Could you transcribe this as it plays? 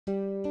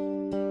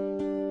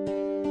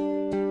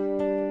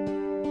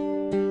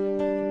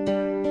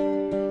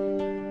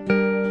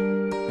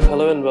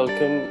and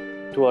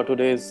welcome to our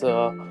today's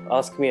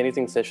Ask Me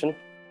Anything session.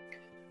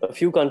 A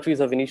few countries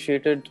have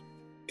initiated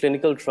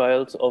clinical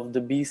trials of the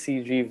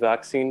BCG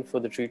vaccine for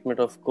the treatment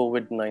of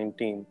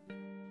COVID-19.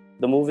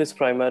 The move is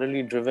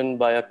primarily driven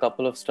by a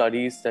couple of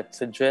studies that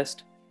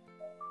suggest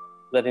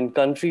that in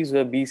countries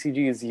where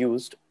BCG is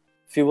used,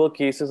 fewer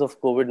cases of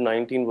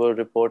COVID-19 were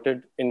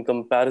reported in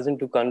comparison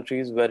to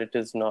countries where it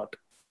is not.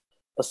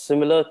 A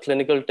similar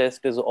clinical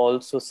test is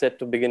also set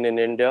to begin in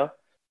India,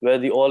 where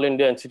the All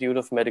India Institute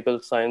of Medical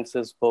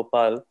Sciences,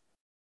 Bhopal,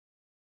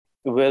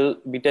 will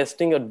be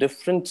testing a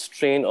different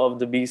strain of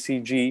the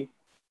BCG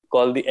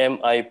called the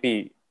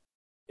MIP.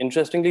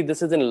 Interestingly,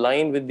 this is in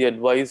line with the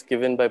advice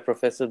given by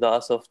Professor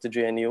Das of the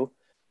JNU,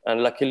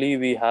 and luckily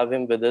we have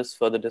him with us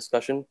for the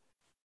discussion.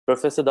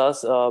 Professor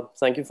Das,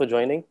 thank you for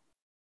joining.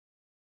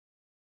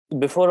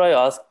 Before I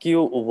ask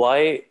you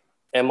why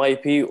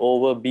MIP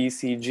over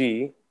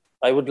BCG,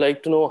 I would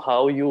like to know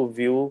how you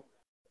view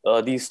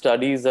these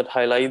studies that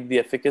highlight the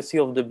efficacy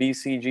of the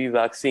BCG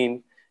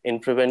vaccine in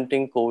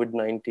preventing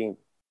COVID-19.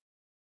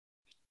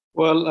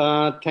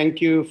 Well, thank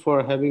you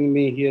for having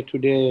me here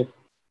today.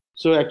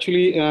 So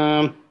actually,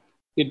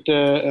 it's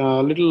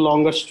a little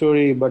longer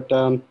story, but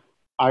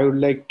I would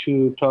like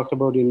to talk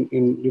about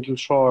in little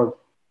short.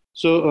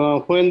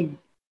 So when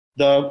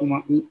the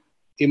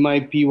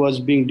MIP was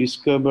being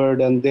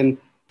discovered and then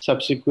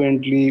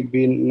subsequently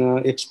been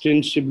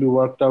extensively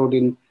worked out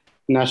in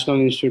National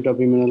Institute of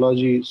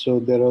Immunology. So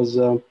there was,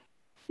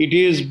 it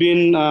has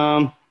been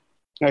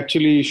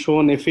actually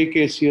shown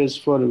efficacious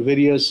for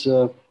various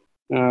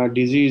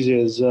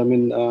diseases. I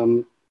mean,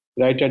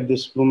 right at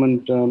this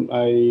moment,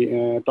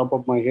 top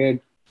of my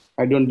head,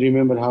 I don't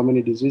remember how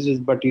many diseases,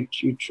 but it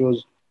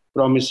shows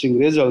promising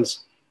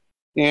results.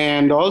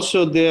 And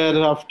also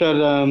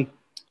thereafter,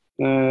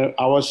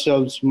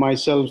 ourselves,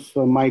 myself,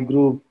 my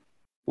group,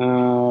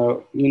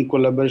 in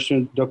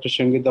collaboration with Dr.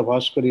 Sangeeta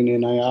Bhaskar in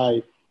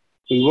NII,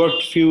 we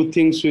worked few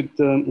things with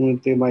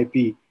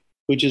MIP,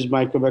 which is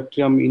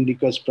Mycobacterium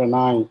indicus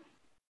pranae,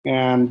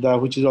 and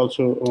which is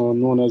also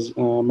known as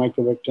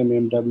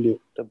Mycobacterium MW.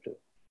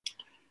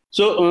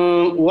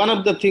 So one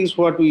of the things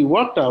what we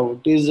worked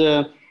out is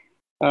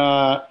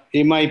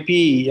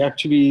MIP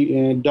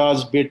actually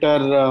does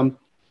better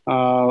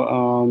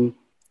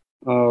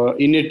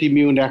innate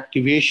immune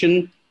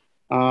activation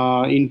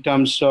in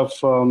terms of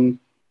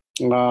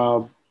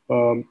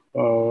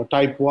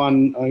type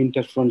 1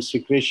 interferon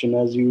secretion.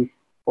 As you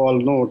all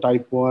know,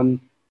 type 1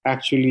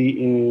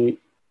 actually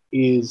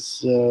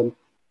is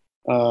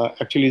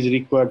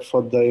required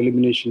for the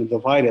elimination of the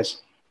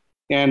virus.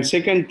 And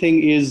second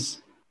thing is,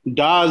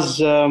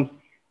 does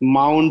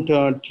mount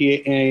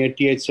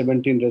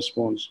Th17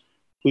 response,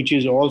 which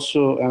is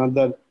also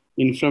another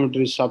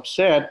inflammatory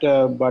subset,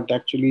 but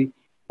actually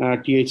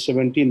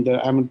Th17,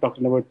 I'm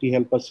talking about T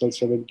helper cell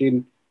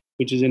 17,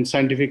 which is in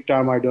scientific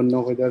term, I don't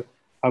know whether,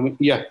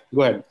 yeah,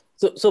 go ahead.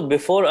 So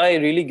before I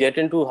really get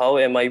into how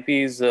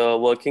MIP is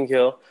working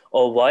here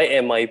or why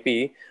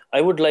MIP,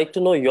 I would like to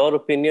know your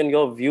opinion,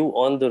 your view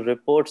on the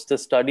reports, the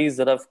studies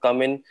that have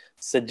come in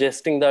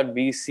suggesting that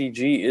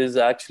BCG is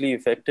actually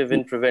effective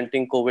in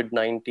preventing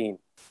COVID-19.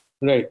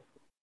 Right.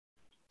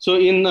 So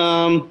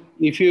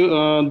if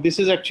you, this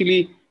is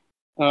actually,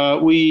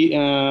 we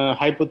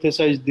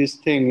hypothesized this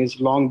thing is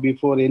long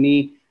before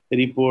any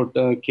report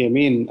came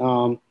in.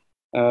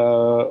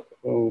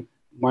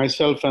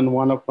 Myself and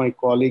one of my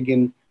colleagues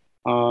in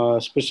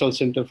Special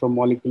Center for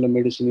Molecular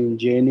Medicine in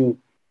JNU,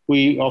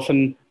 we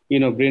often,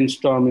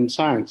 brainstorm in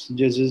science.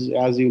 Just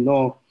as you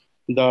know,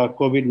 the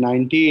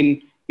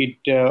COVID-19, it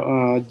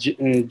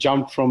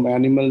jumped from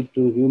animal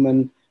to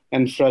human,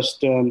 and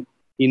first in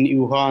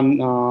Wuhan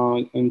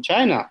in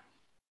China.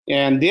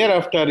 And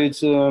thereafter,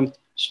 it's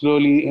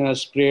slowly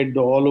spread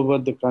all over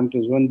the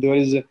countries. When there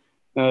is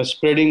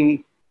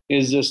spreading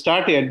is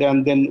started,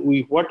 and then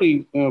what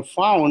we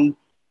found,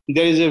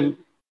 there is a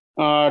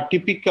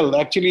typical,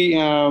 actually,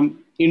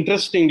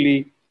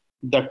 interestingly,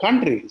 the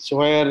countries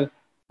where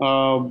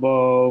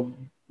BCG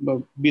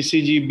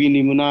been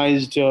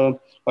immunized or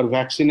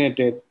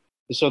vaccinated,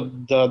 so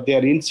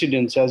their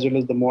incidence as well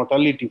as the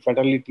mortality,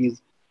 fatality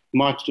is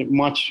much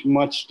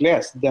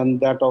less than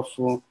that of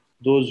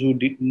those who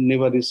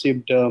never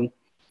received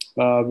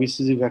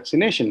BCG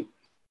vaccination.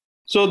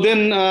 So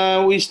then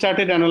we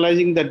started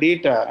analyzing the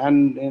data,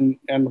 and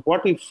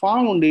what we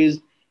found is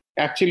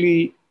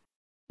actually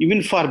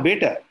even far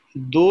better.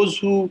 Those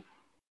who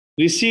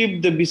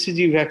received the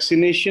BCG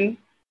vaccination,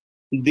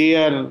 they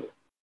are,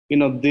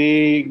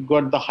 they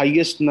got the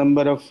highest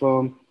number of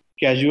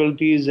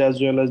casualties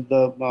as well as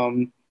the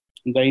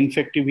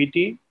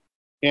infectivity.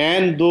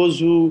 And those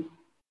who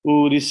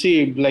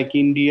received, like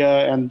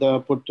India and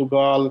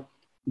Portugal,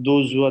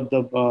 those who are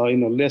the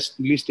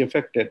least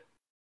affected.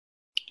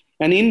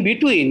 And in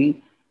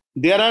between,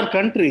 there are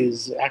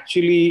countries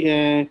actually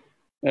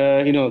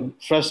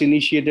first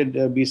initiated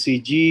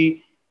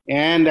BCG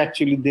and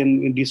actually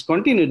then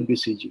discontinued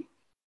BCG.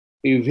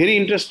 Very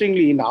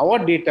interestingly, in our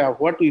data,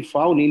 what we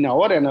found in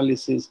our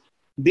analysis,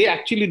 they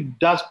actually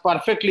does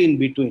perfectly in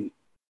between.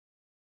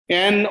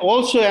 And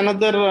also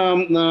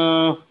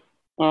another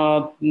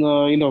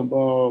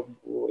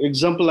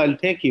example I'll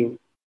take you.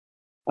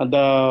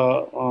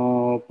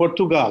 The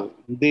Portugal,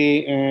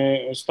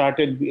 they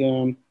started,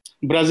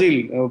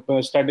 Brazil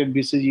started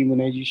BCG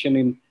immunization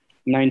in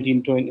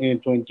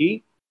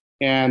 1920,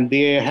 and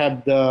they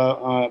have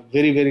the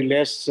very, very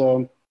less,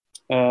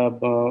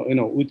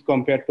 with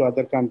compared to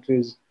other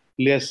countries,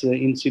 less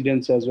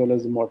incidence as well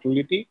as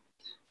mortality.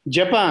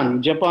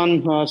 Japan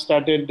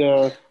started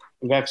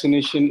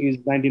vaccination is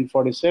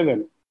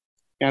 1947,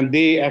 and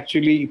they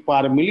actually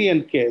per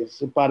million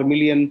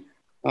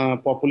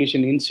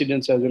population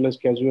incidence as well as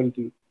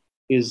casualty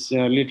is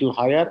a little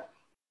higher.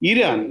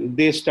 Iran,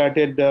 they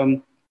started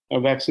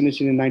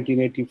vaccination in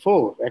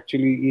 1984.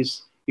 Actually,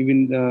 is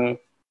even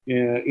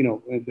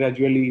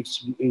gradually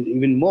it's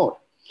even more.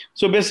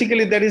 So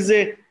basically, there is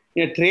a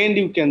trend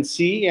you can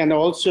see, and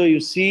also you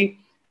see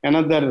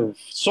another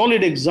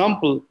solid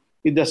example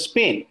is the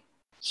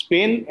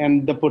Spain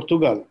and the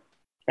Portugal.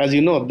 As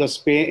you know,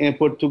 the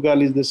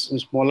Portugal is this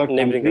smaller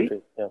Neighboring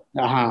country. country.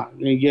 Yeah.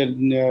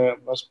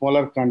 A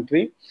smaller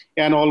country,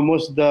 and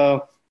almost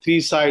the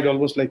three side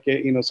almost like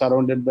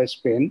surrounded by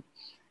Spain,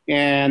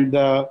 and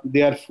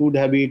their food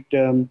habit,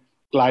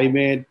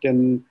 climate,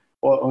 and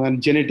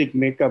genetic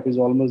makeup is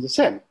almost the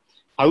same.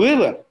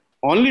 However,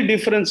 only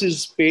difference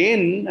is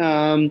Spain.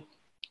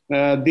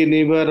 They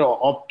never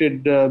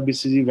opted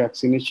BCG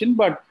vaccination,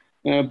 but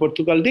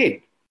Portugal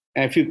did.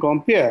 If you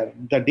compare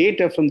the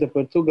data from the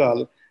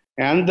Portugal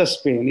and the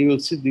Spain, you will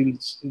see you'll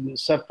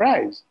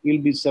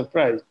be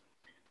surprised.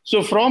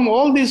 So from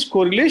all these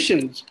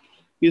correlations,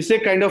 you say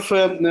kind of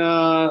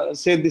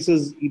say this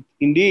is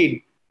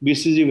indeed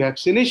BCG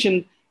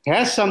vaccination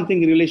has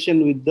something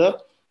relation with the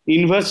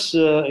inverse,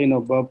 inversely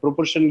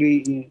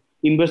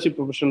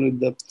proportional with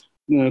the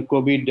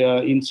COVID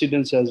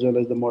incidence as well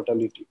as the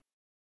mortality.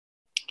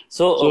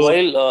 So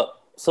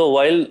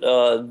while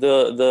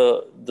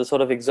the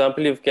sort of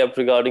example you've kept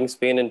regarding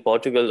Spain and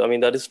Portugal, I mean,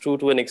 that is true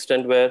to an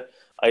extent where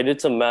I did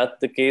some math.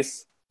 The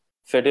case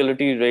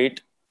fatality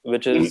rate,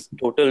 which is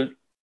total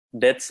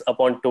deaths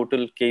upon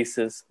total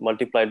cases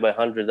multiplied by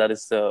 100, that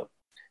is the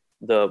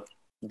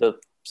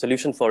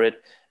solution for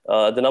it.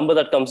 The number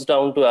that comes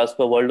down to, as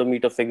per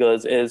Worldometer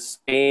figures, is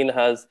Spain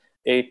has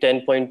a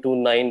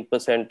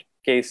 10.29%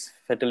 case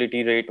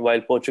fatality rate,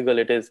 while Portugal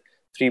it is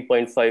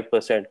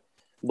 3.5%.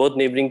 Both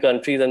neighboring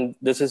countries, and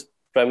this is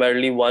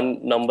primarily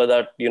one number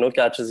that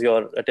catches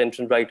your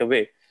attention right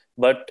away.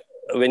 But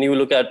when you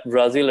look at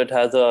Brazil, it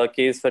has a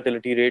case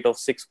fatality rate of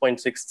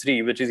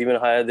 6.63, which is even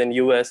higher than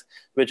US,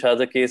 which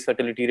has a case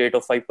fatality rate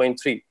of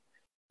 5.3.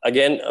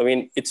 Again, I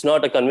mean, it's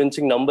not a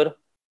convincing number,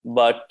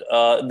 but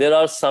there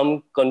are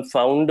some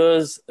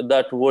confounders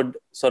that would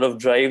sort of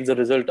drive the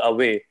result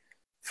away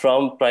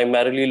from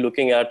primarily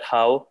looking at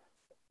how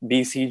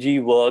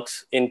BCG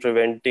works in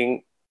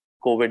preventing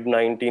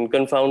COVID-19.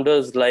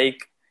 Confounders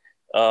like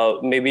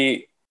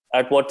maybe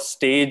at what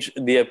stage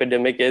the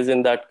epidemic is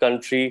in that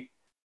country,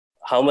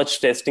 how much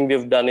testing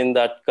we've done in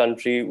that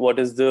country, what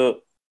is the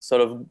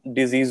sort of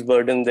disease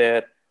burden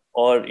there,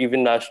 or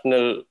even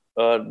national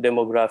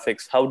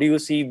demographics. How do you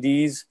see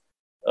these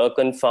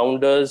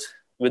confounders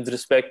with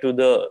respect to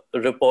the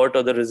report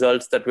or the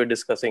results that we're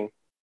discussing?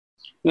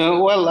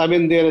 Well, I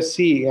mean,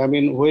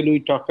 when we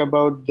talk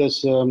about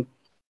this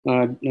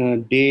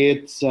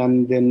dates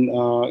and then,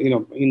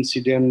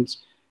 incidents,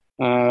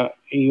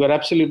 you are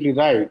absolutely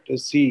right.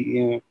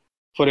 See,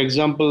 for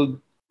example,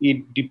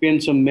 it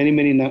depends on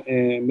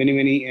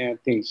many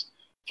things.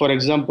 For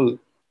example,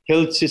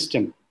 health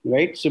system,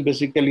 right? So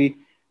basically,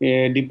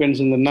 depends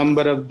on the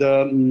number of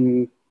the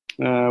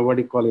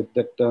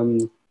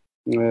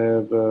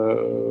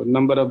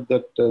number of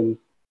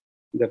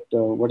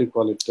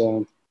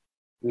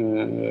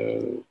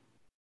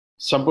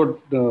support,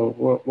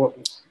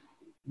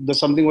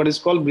 something what is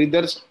called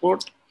breather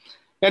support.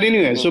 And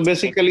anyway, so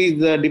basically,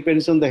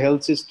 depends on the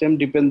health system,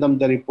 depend on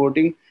the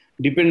reporting,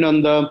 depend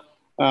on the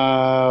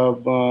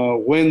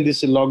when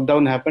this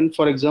lockdown happened.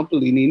 For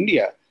example, in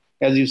India,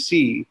 as you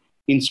see,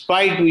 in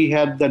spite we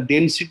have the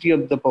density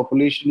of the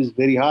population is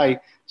very high,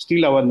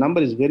 still our number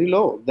is very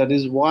low. That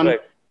is one. Right.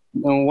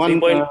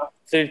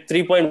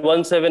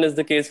 3.17 is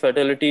the case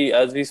fatality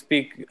as we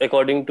speak,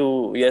 according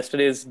to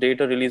yesterday's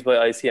data released by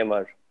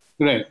ICMR.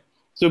 Right.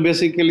 So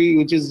basically,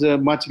 which is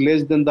much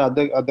less than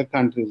the other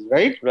countries,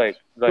 right? Right.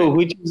 So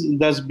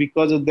that's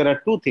because there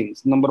are two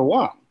things. Number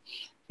one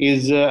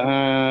is,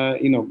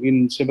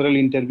 in several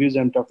interviews,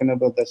 I'm talking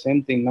about the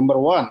same thing. Number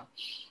one,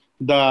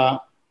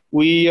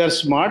 we are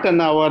smart,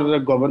 and our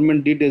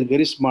government did a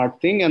very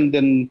smart thing, and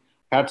then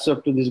hats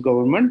off to this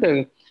government.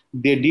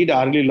 They did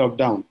early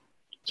lockdown.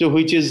 So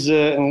which is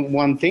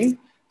one thing.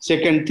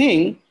 Second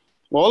thing,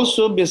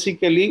 also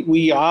basically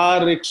we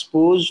are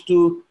exposed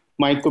to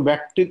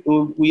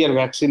mycobacteria, we are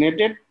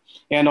vaccinated,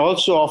 and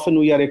also often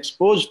we are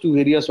exposed to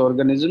various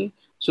organisms.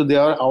 So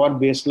our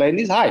baseline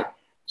is high.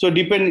 So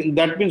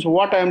that means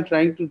what I am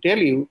trying to tell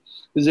you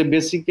is that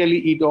basically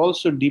it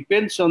also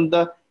depends on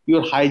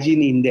your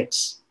hygiene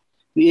index.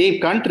 A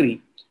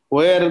country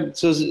where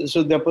so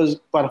that was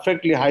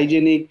perfectly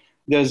hygienic,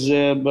 there's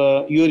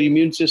your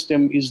immune system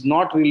is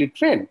not really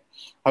trained.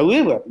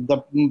 However, the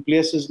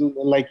places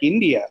like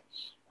India,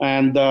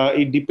 and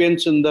it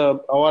depends on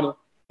our.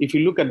 If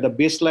you look at the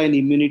baseline,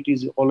 immunity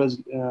is always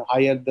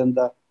higher than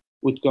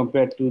with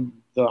compared to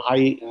the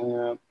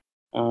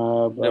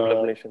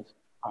Developed nations.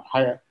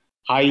 high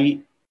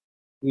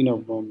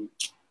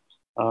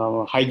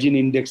hygiene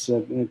index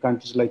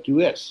countries like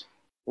US.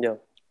 Yeah.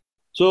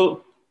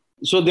 So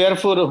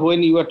therefore,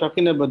 when you are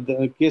talking about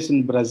the case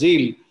in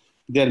Brazil,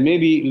 there may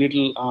be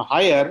little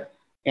higher,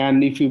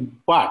 and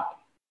but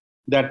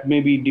that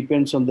maybe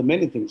depends on the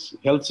many things,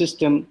 health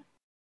system,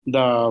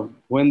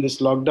 when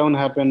this lockdown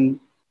happened,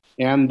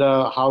 and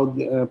how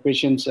the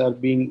patients are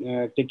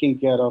being taken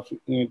care,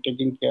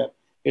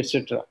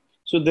 etc.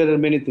 So there are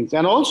many things,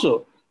 and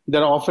also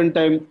there are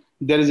oftentimes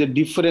there is a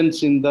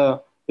difference in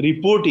the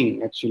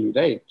reporting actually,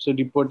 right? So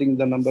reporting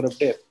the number of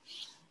deaths,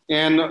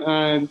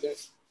 and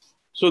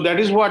so that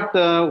is what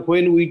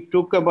when we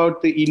talk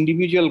about the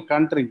individual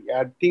country,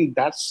 I think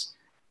that's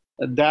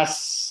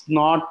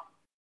not,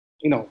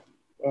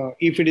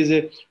 if it is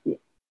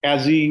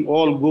as we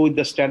all go with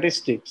the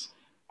statistics,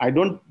 I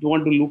don't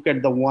want to look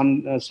at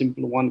the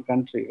simple one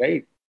country,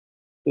 right?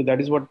 So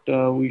that is what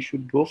we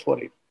should go for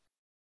it.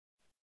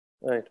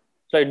 Right.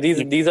 Right.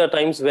 These are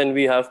times when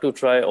we have to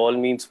try all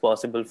means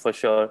possible for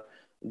sure.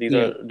 These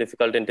are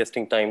difficult and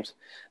testing times.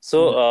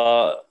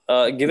 So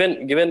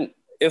given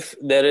if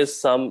there is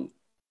some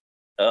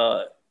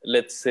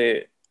let's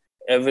say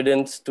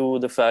evidence to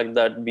the fact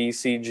that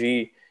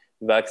BCG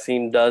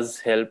vaccine does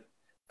help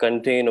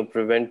contain or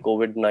prevent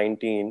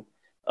COVID-19,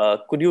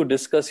 could you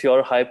discuss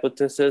your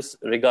hypothesis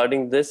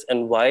regarding this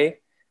and why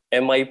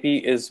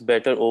MIP is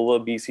better over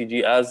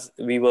BCG, as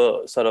we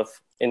were sort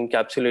of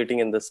encapsulating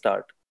in the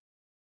start?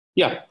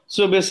 Yeah.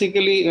 So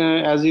basically,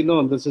 as you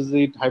know, this is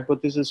the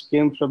hypothesis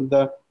came from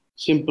the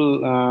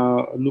simple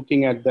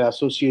looking at the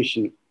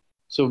association.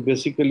 So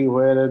basically,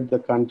 where the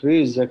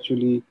countries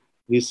actually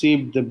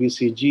received the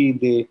BCG,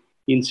 the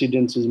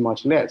incidence is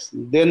much less.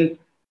 Then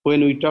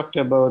when we talked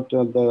about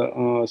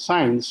the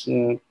science,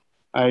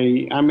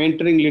 I'm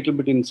entering a little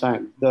bit in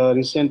science.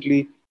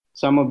 Recently,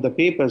 some of the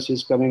papers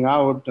is coming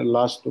out the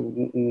last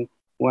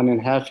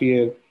 1.5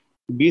 years.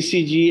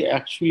 BCG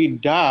actually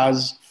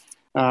does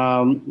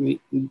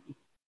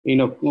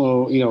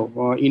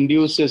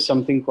induces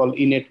something called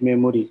innate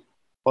memory,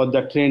 or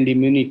the trained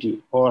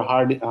immunity, or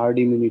hard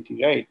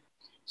immunity, right?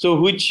 So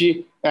which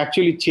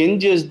actually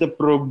changes the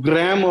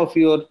program of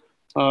your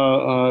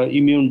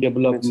immune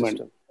development,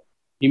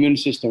 immune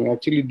system.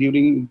 Actually,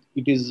 during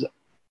it is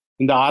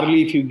in the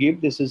early, if you give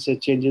this, is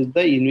changes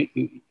the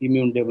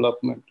immune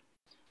development.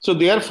 So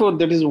therefore,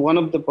 that is one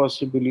of the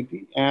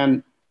possibility.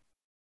 And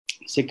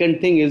second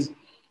thing is,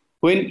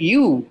 when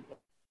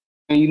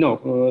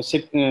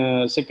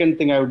second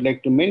thing I would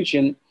like to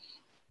mention,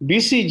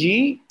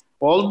 BCG,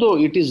 although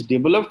it is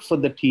developed for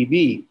the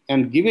TB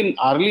and given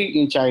early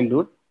in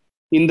childhood,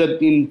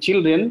 in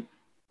children,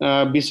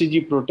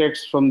 BCG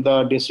protects from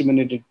the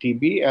disseminated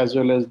TB as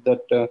well as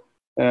that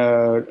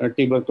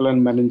tubercular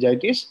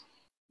meningitis.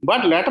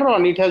 But later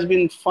on, it has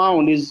been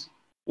found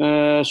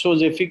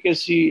shows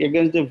efficacy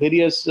against the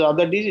various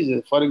other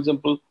diseases, for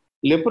example,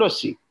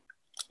 leprosy.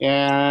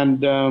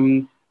 And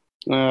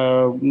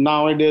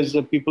nowadays,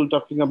 people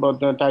talking about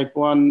type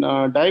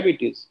 1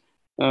 diabetes,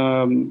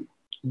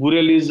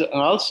 Burelli's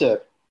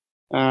ulcer,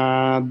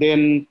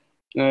 then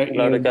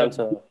bladder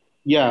cancer.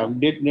 The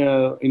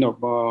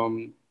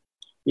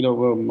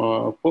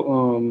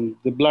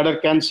bladder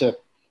cancer,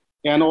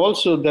 and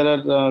also there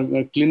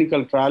are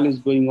clinical trials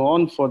going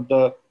on for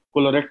the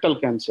colorectal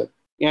cancer,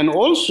 and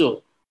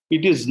also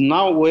it is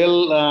now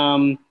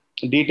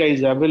data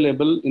is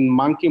available in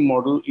monkey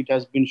model. It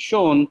has been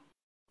shown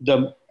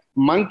the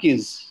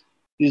monkeys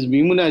is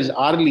immunized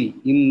early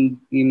in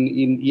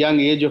young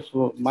age of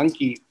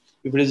monkey.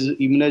 If it is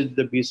immunized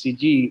with the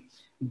BCG,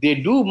 they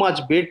do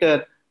much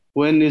better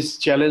when is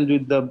challenged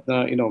with the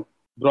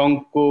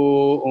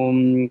broncho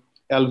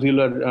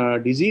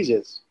alveolar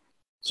diseases.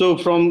 So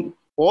from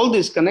all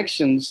these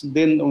connections,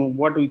 then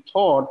what we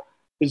thought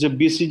is a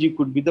BCG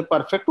could be the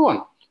perfect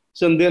one.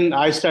 So then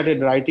I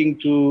started writing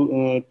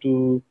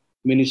to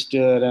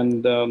minister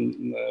and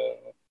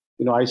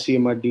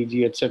ICMR,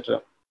 DG,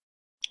 etc.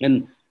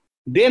 And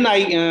then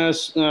I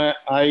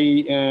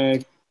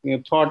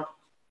thought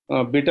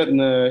better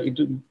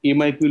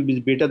MIP will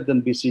be better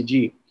than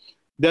BCG.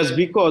 That's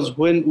because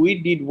when we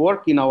did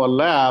work in our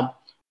lab,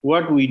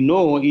 what we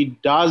know,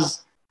 it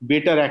does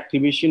better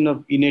activation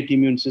of innate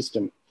immune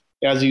system.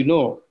 As you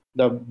know,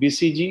 the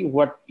BCG,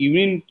 what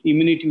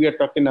immunity we are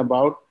talking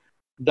about,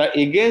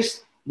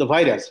 against the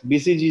virus,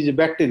 BCG is a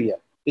bacteria,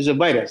 is a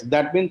virus.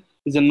 That means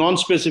it's a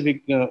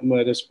non-specific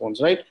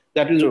response, right?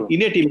 That is an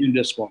innate immune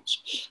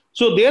response.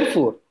 So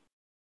therefore,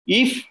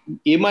 if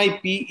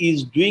MIP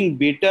is doing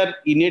better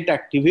innate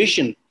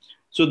activation,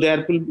 so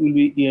there will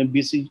be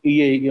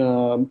BCG,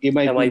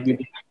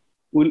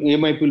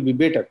 MIP will be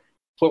better,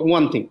 for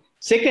one thing.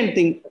 Second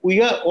thing,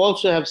 we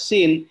also have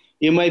seen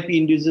MIP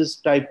induces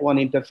type 1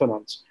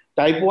 interferons.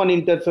 Type 1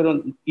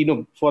 interferon,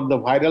 for the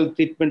viral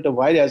treatment of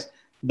virus,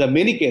 the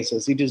many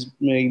cases, it is,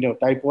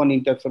 type 1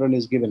 interferon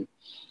is given.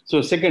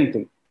 So second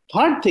thing.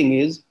 Third thing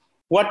is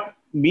what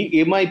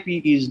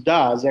MIP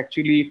does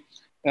actually,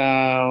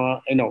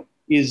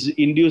 is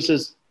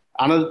induces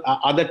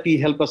other T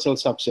helper cell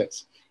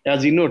subsets.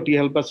 As you know, T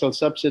helper cell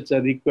subsets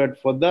are required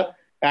for the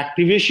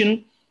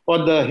activation or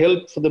the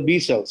help for the B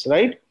cells,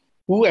 right?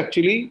 Who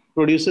actually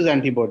produces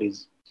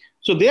antibodies.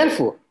 So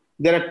therefore,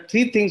 there are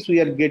three things we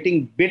are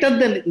getting better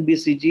than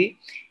BCG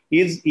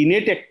is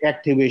innate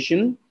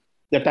activation,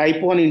 the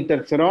type 1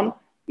 interferon,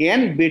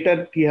 and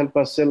better T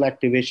helper cell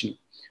activation.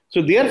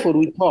 So therefore,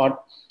 we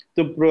thought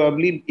so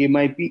probably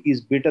MIP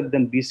is better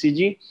than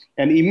BCG.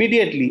 And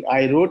immediately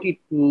I wrote it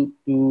to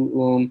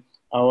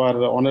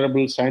our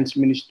Honorable Science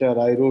Minister.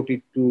 I wrote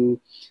it to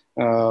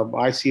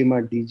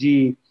ICMR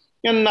DG,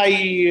 and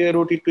I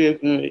wrote it to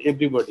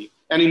everybody.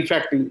 And in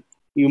fact,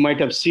 you might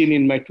have seen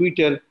in my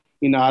Twitter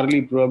in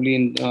early, probably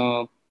in,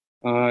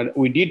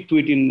 we did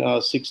tweet in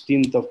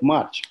 16th of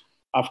March,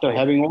 after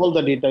having all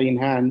the data in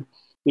hand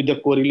with the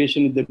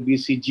correlation with the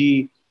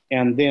BCG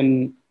and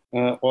then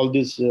all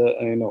this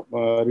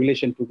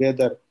relation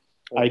together.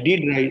 I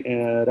did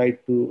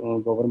write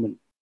to government.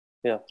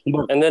 Yeah,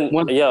 but and then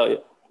one thing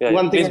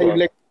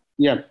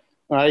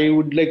I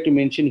would like to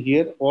mention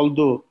here,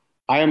 although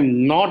I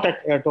am not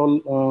at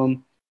all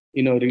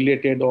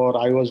related, or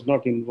I was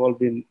not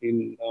involved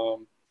in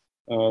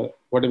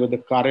whatever the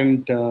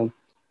current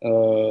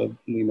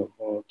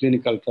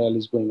clinical trial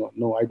is going on.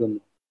 No, I don't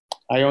know.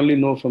 I only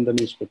know from the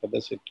newspaper.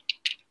 That's it.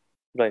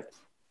 Right.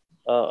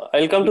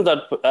 I'll come to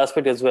that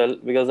aspect as well,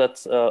 because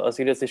that's a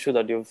serious issue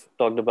that you've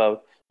talked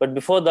about. But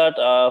before that,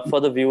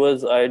 for the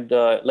viewers, I'd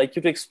like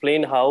you to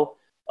explain how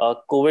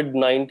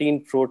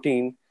COVID-19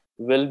 protein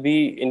will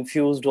be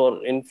infused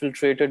or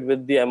infiltrated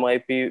with the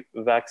MIP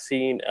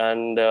vaccine,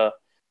 and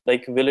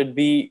will it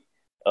be,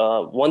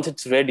 once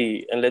it's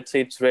ready, and let's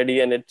say it's ready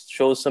and it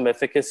shows some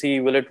efficacy,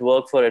 will it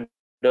work for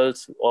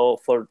adults or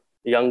for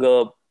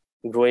younger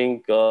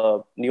growing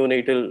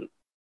neonatal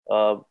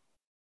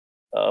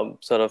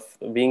sort of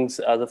beings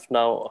as of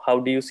now? How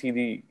do you see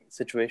the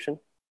situation?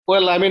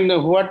 Well, I mean,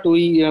 what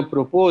we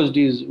proposed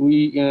is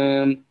we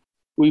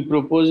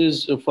propose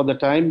is for the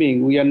time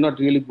being, we are not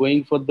really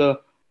going for the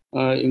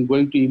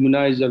going to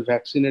immunize or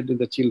vaccinate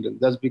the children.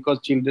 That's because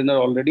children are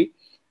already,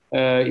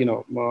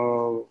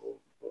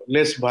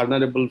 less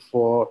vulnerable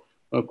for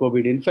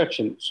COVID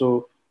infection.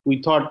 So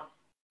we thought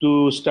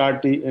to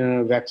start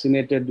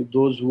vaccinated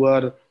those who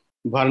are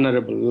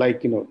vulnerable,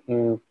 like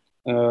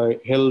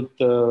health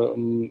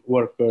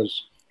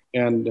workers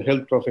and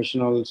health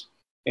professionals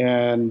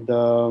and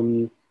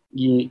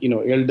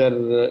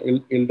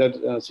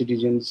elder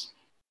citizens,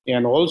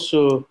 and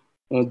also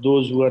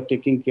those who are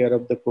taking care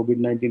of the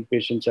COVID-19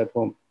 patients at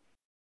home.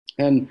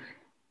 And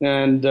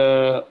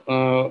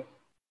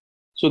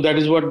so that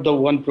is what the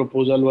one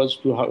proposal was,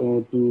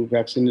 to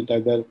vaccinate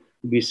either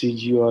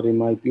BCG or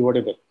MIP,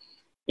 whatever.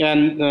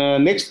 And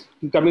next,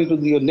 coming to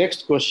your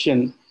next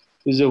question,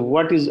 is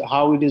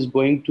how it is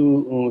going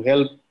to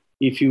help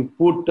if you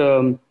put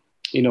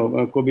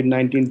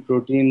COVID-19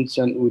 proteins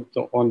and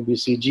on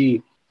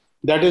BCG.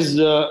 That is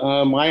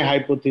my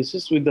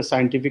hypothesis with the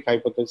scientific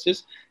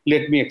hypothesis.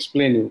 Let me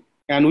explain you.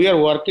 And we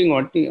are working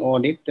on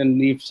it.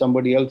 And if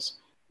somebody else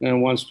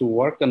wants to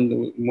work,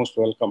 and most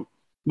welcome.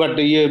 But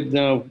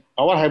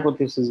our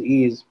hypothesis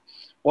is,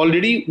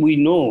 already we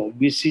know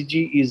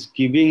BCG is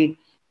giving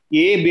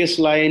a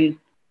baseline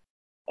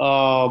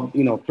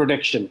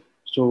protection.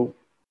 So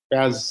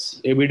as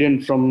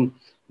evident from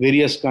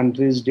various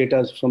countries,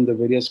 data from the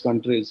various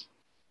countries.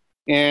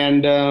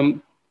 And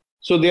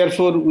so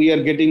therefore we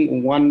are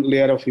getting one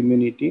layer of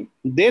immunity.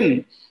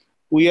 Then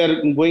we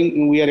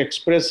are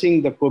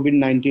expressing the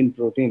COVID-19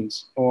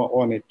 proteins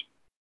on it.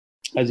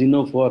 As you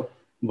know, for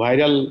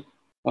viral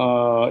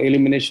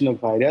elimination of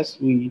virus,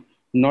 we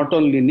not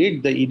only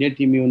need the innate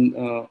immune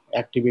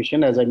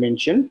activation, as I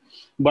mentioned,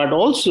 but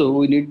also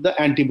we need the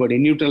antibody,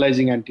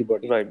 neutralizing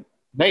antibody. Right.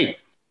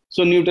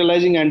 So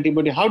neutralizing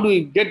antibody, how do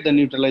we get the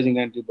neutralizing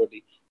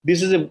antibody?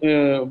 This is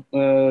a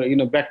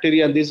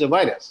bacteria, this is a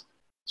virus.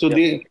 So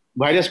the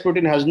virus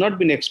protein has not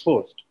been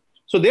exposed.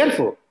 So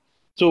therefore,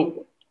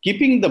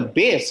 keeping the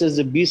base as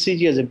a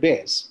BCG as a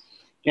base,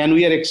 and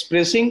we are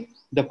expressing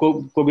the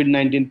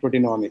COVID-19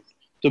 protein on it.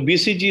 So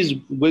BCG is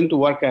going to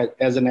work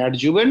as an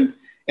adjuvant,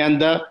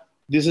 and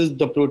this is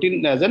the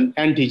protein as an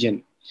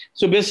antigen.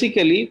 So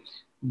basically,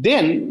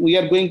 then we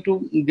are going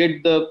to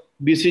get the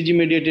BCG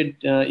mediated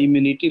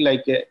immunity,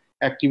 like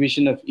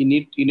activation of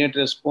innate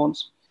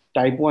response,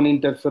 type 1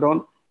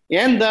 interferon,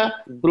 and the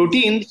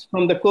proteins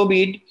from the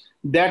COVID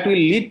that will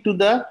lead to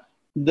the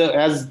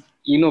as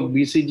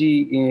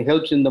BCG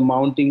helps in the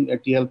mounting a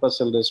T helper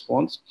cell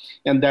response,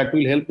 and that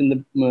will help in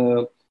the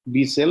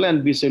B cell,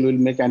 and B cell will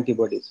make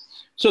antibodies.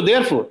 So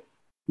therefore,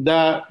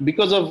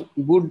 because of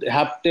good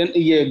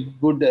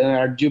good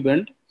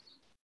adjuvant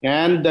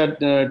and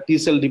that T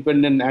cell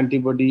dependent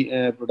antibody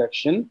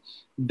production,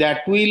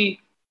 that will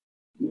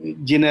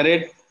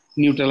generate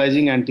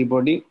neutralizing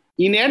antibody.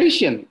 In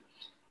addition,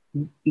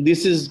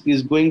 this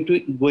is going to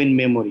go in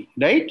memory,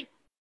 right?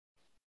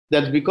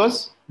 That's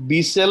because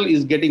B cell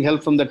is getting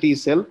help from the T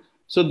cell.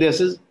 So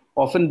this is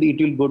often it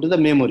will go to the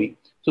memory.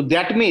 So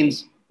that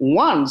means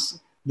once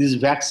this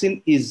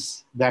vaccine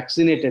is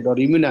vaccinated or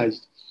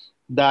immunized,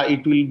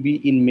 it will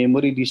be in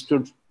memory,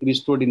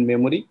 restored in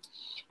memory.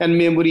 And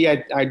memory,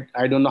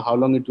 I don't know how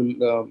long it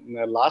will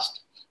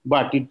last,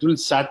 but it will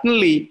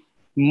certainly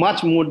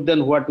much more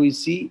than what we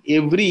see.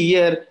 Every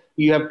year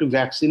you have to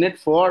vaccinate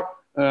for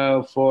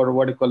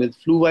what you call it,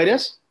 flu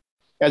virus.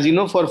 As you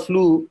know, for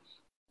flu,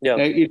 Yeah.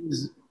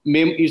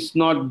 It's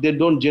not, they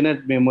don't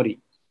generate memory.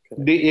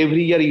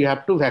 Every year you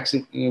have to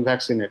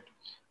vaccinate.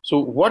 So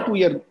what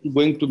we are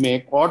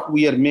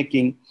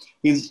making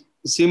is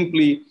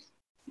simply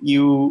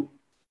you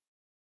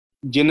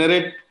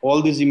generate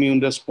all these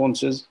immune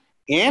responses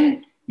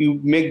and you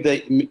make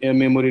the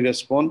memory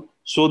response,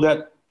 so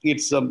that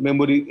it's a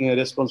memory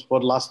response for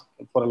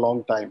a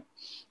long time.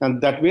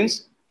 And that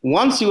means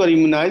once you are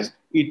immunized,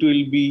 it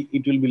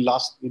will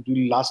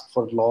last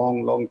for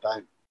long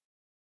time.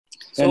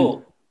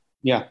 So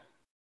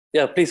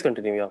and please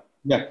continue.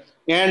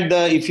 And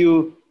if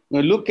you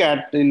look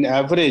at in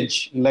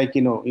average, like,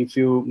 if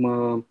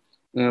you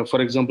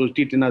for example,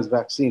 tetanus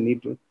vaccine,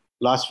 it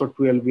lasts for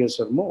 12 years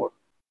or more.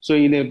 So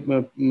in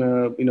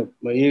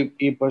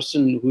a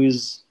person who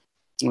is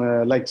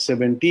like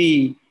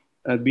 70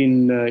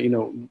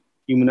 been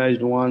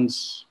immunized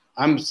once,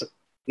 I'm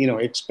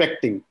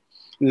expecting,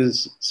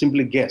 is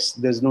simply guess,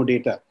 there's no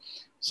data.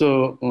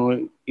 So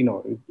it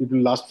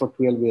will last for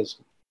 12 years.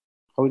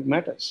 How it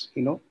matters,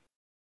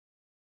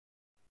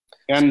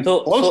 And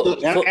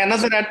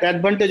another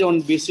advantage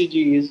on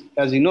BCG is,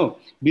 as you know,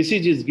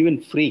 BCG is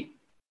given free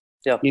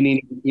in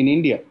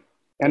India.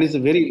 And it's a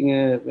very,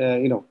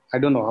 I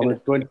don't know how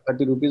much, 20,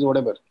 30 rupees,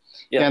 whatever.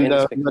 And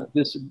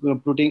this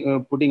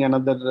putting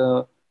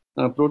another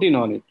protein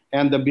on it.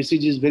 And the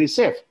BCG is very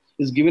safe.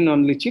 It's given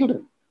only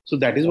children. So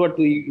that is what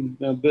we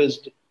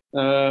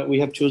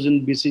have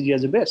chosen BCG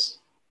as a base.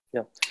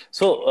 Yeah.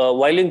 So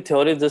while in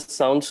theory, this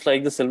sounds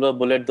like the silver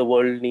bullet the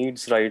world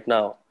needs right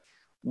now.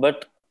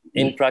 But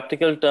in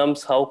practical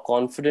terms, how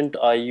confident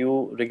are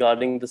you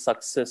regarding the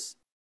success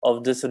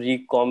of this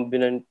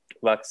recombinant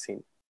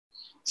vaccine?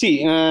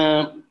 See,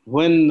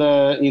 when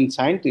in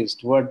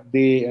scientists, what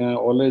they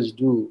always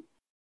do,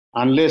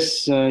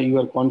 unless you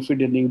are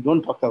confident, you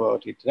don't talk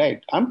about it,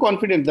 right? I'm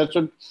confident, that's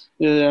what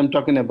I'm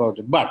talking about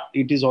it. But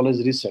it is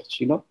always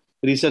research,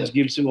 Research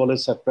gives you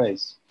always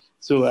surprise.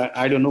 So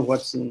I don't know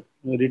what's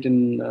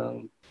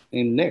written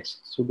in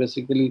next. So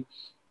basically,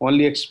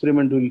 only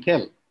experiment will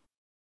tell.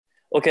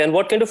 Okay, and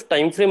what kind of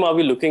time frame are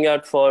we looking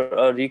at for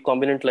a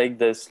recombinant like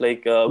this?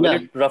 Like, will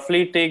it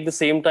roughly take the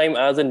same time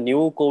as a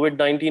new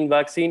COVID-19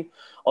 vaccine?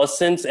 Or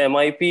since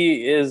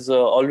MIP is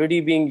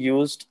already being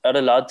used at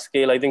a large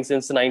scale, I think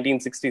since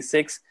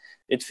 1966,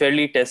 it's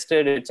fairly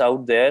tested, it's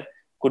out there.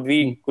 Could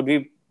we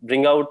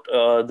bring out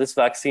this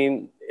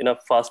vaccine in a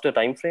faster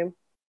time frame?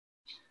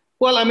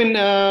 Well, I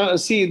mean,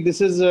 see,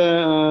 this is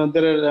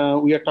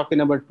we are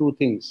talking about two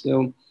things.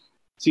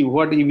 See,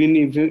 even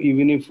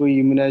if we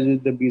immunize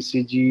with the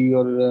BCG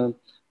or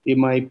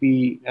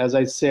MIP, as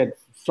I said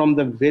from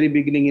the very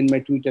beginning in my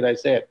Twitter, I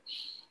said,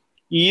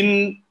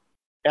 in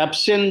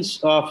absence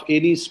of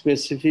any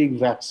specific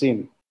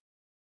vaccine,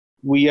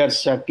 we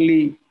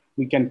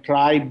can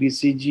try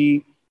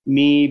BCG,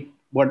 MIP,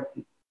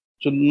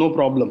 so no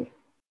problem.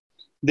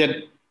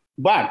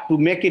 But to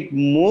make it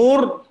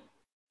more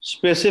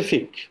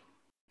specific,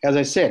 as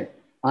I said,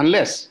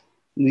 unless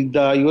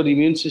your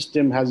immune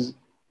system has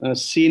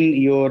seen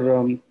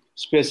your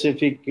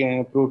specific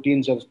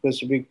proteins or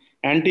specific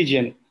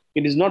antigen,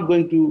 it is not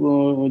going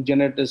to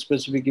generate a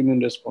specific immune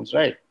response,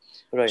 right?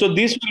 So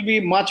this will be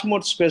much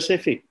more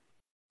specific.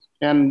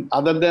 And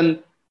other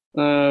than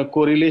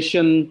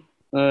correlation,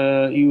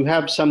 you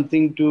have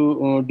something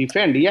to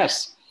defend.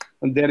 Yes,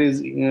 there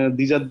is.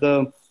 These are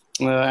the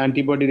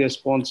antibody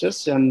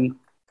responses, and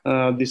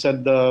these are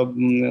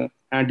the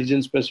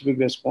antigen-specific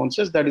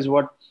responses. That is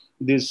what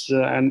this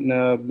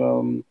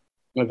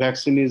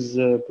vaccine is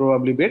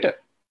probably better.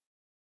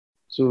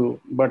 So,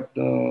 but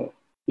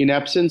in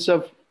absence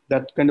of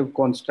that kind of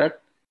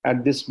construct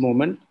at this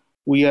moment,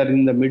 we are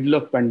in the middle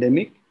of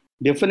pandemic.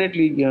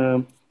 Definitely,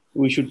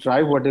 we should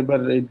try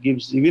whatever it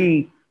gives,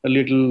 even a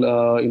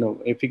little,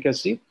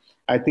 efficacy.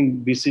 I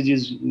think BCG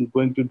is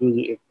going to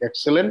do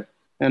excellent,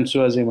 and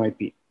so as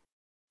MIP.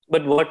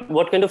 But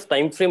what kind of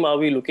time frame are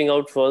we looking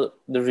out for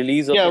the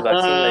release of a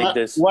vaccine like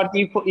this? What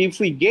if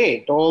we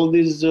get all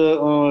these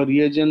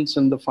reagents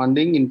and the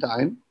funding in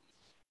time,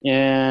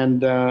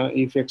 and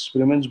if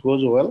experiments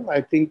goes well, I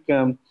think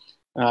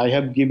I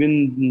have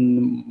given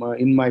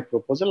in my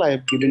proposal, I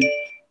have given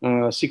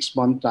 6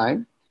 month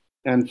time,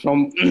 and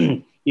from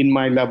in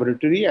my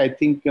laboratory, I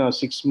think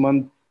 6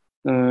 month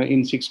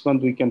in 6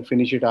 months we can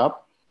finish it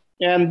up,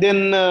 and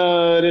then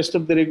rest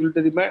of the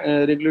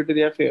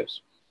regulatory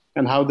affairs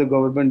and how the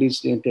government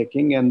is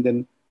taking, and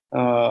then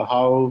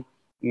how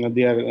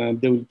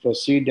they will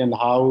proceed, and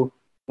how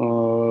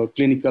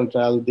clinical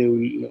trial they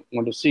will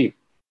want to see.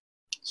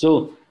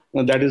 So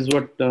that is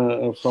what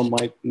from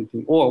my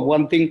thinking. Oh,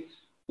 one thing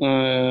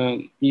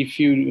if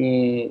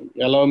you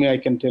allow me, I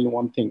can tell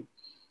one thing.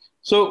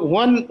 So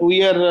when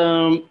we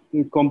are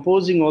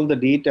composing all the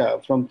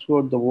data from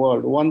throughout the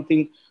world, one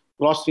thing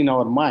lost in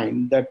our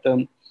mind that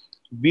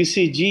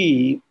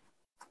BCG,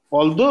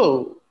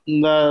 although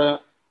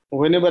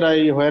wherever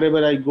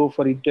I go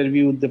for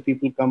interview, the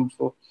people come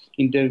for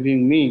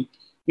interviewing me.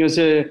 You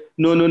say,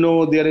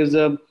 no, there is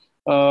a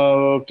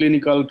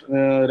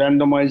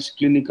randomized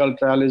clinical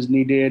trial is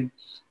needed,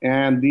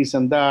 and this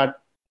and that.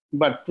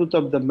 But truth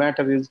of the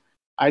matter is,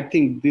 I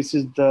think this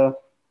is the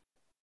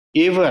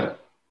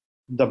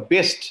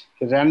best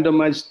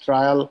randomized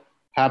trial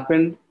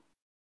happened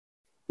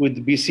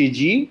with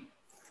BCG,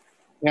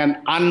 and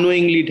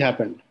unknowingly it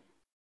happened.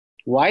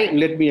 Why?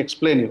 Let me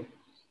explain you.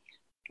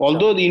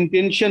 Although the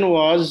intention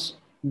was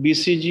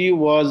BCG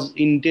was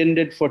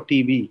intended for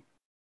TB.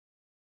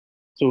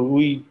 So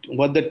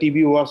what the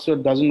TB works or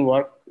doesn't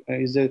work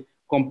is a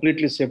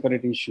completely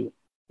separate issue.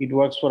 It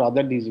works for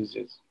other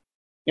diseases.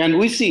 And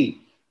we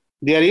see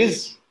there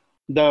is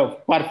the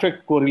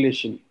perfect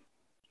correlation.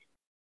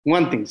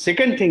 One thing.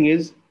 Second thing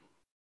is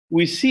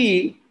we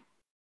see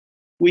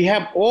we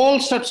have all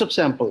sorts of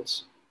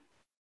samples,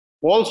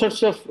 all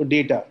sorts of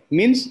data.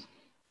 Means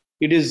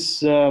it is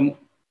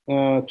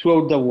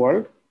throughout the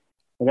world,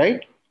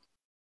 right?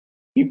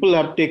 People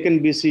have taken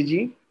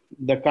BCG,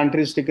 the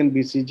countries taken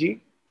BCG,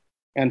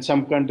 and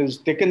some countries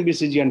taken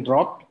BCG and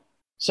dropped.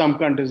 Some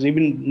countries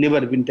even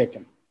never been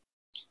taken.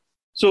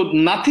 So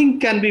nothing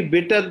can be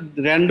better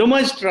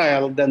randomized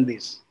trial than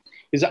this.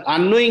 Is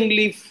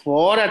unknowingly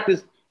for at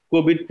least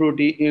COVID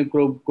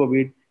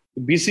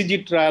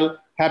BCG trial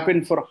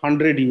happened for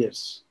 100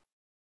 years.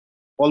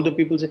 All the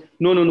people say,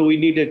 no, we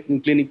need a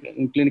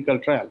clinical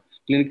trial.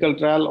 Clinical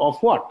trial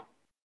of what?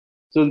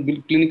 So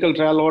clinical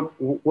trial of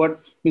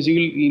what means you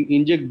will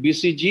inject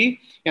BCG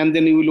and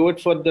then you will wait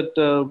for that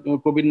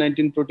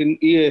COVID-19 protein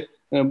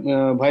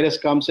virus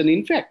comes and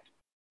infect.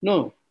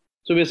 No.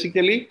 So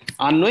basically,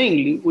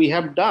 unknowingly, we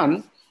have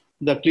done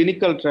the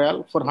clinical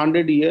trial for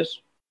 100 years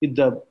with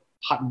the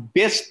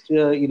best,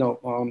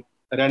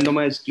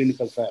 randomized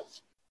clinical trial.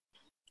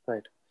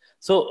 Right.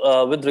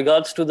 So with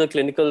regards to the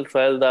clinical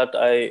trial that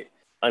I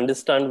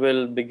understand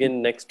will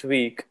begin next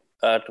week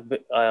at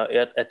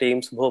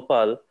AIIMS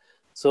Bhopal.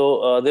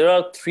 So there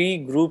are 3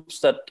 groups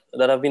that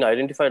have been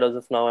identified as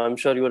of now. I'm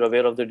sure you are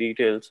aware of the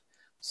details.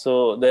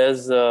 So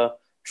there's a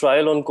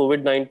trial on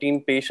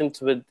COVID-19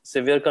 patients with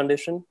severe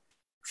condition,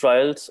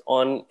 trials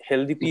on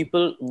healthy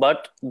people,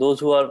 but those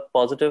who are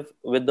positive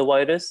with the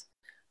virus,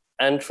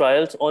 and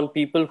trials on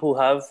people who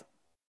are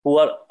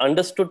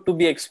understood to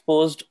be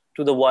exposed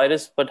to the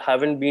virus but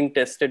haven't been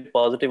tested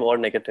positive or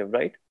negative,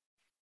 right?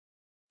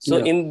 So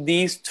in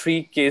these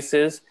 3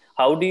 cases,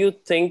 how do you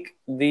think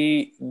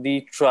the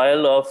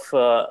trial of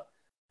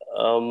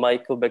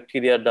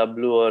Mycobacteria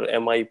W or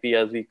MIP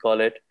as we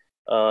call it,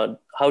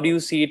 how do you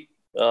see it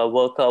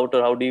work out,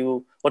 or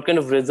what kind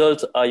of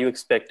results are you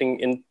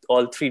expecting in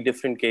all 3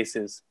 different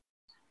cases?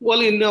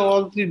 Well, in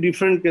all 3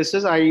 different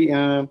cases,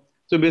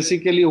 so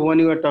basically when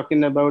you are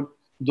talking about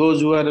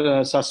those who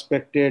are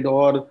suspected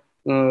or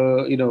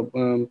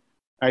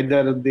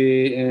either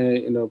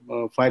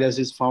the virus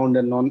is found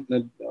and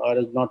or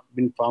has not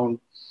been found,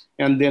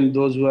 and then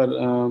those who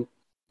are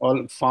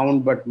all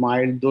found but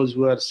mild, those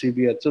who are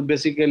severe. So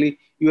basically,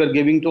 you are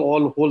giving to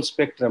whole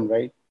spectrum,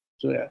 right?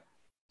 So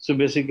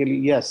basically,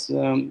 yes.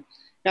 And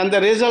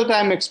the result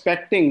I'm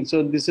expecting.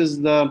 So this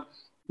is the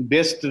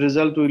best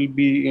result will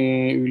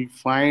be will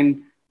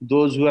find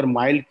those who are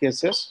mild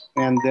cases,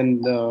 and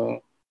then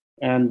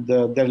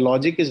their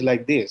logic is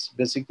like this.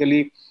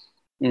 Basically,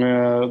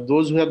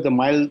 those who have the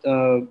mild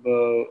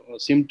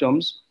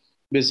symptoms,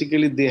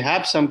 basically they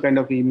have some kind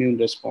of immune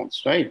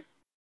response, right?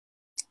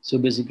 So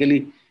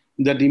basically,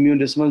 that immune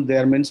response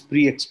there means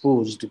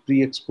pre-exposed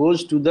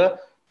to the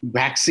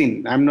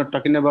vaccine. I'm not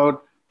talking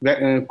about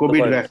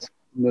COVID vaccine,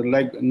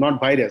 like not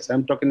virus.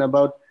 I'm talking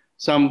about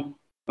some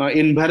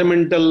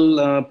environmental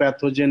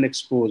pathogen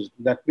exposed.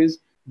 That means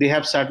they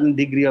have certain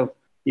degree of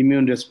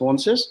immune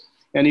responses.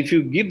 And if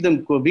you give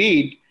them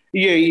COVID,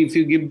 if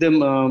you give them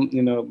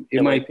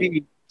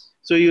MIP,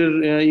 so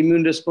your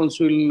immune response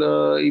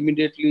will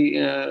immediately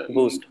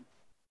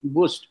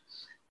boost.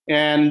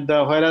 And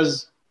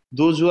whereas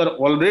those who are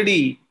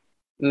already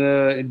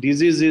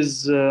disease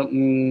is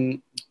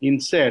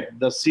inset,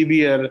 the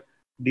severe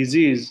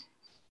disease,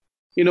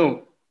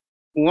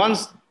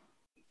 once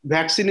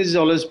vaccine is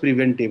always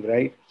preventive,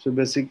 right? So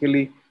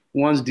basically,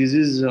 once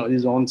disease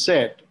is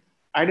onset,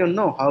 I don't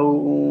know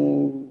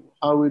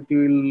how it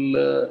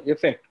will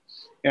affect.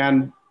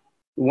 And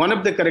one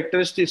of the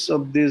characteristics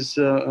of this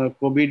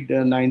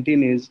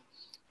COVID-19 is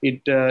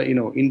it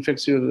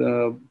infects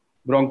your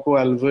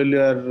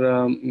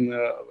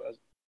bronchoalveolar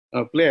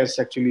place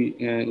actually,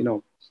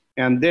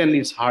 and then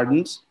it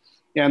hardens,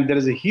 and there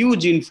is a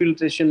huge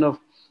infiltration of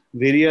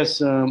various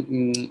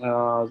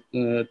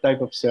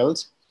type of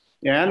cells,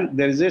 and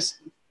there is a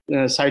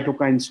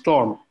cytokine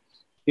storm.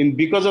 And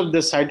because of the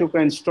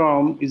cytokine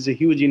storm is a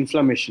huge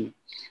inflammation.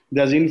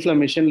 There's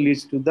inflammation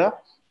leads to the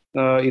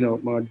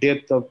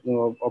death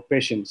of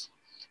patients.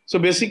 So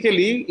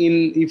basically,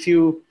 if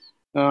you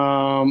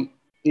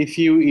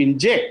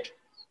inject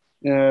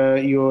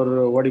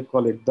your what do you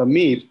call it, the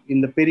mir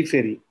in the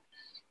periphery,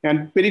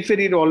 and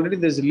periphery already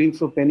there's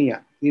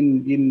lymphopenia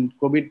in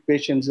COVID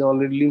patients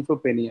already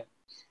lymphopenia.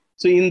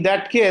 So in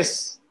that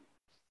case,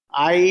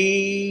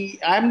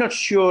 I'm not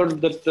sure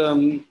that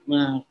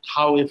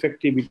how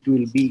effective it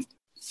will be.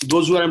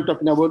 Those who I'm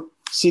talking about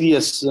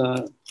serious,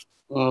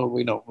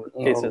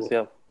 Cases,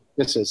 yeah.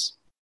 cases,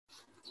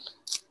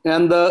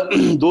 and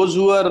those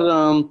who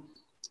are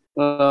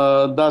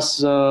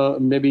thus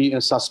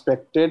maybe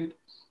suspected,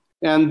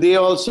 and they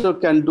also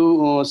can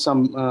do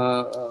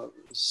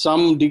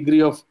some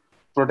degree of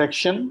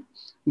protection,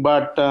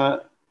 but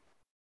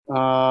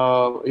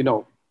you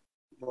know,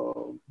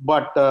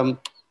 but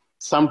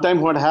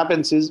sometimes what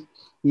happens is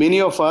many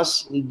of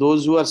us,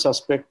 those who are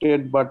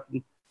suspected but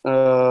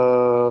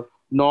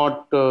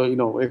not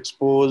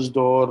exposed,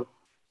 or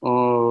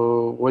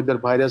whether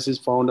virus is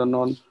found or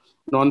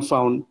non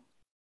found,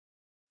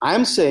 I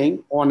am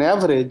saying on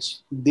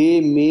average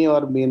they may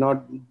or may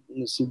not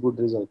see good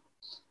result,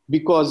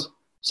 because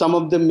some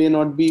of them may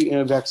not be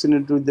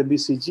vaccinated with the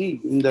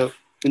BCG in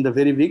the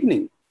very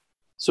beginning.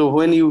 So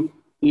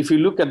if you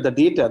look at the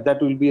data,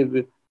 that will be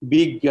a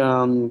big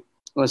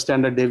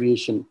standard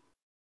deviation,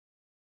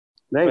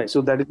 right?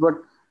 So that is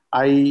what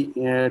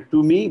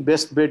to me,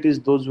 best bet is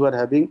those who are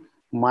having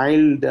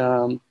mild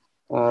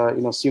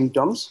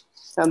symptoms,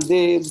 and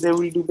they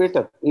will do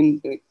better.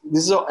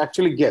 This is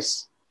actually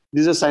guess.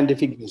 This is a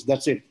scientific guess.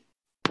 That's it.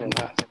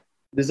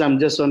 This I'm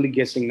just only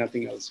guessing,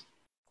 nothing else.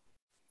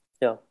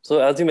 Yeah. So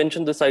as you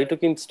mentioned, the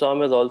cytokine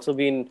storm has also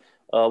been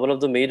one of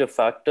the major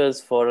factors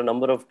for a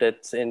number of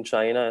deaths in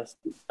China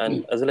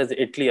and as well as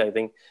Italy. I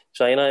think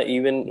China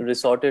even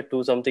resorted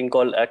to something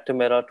called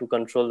Actimera to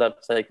control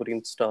that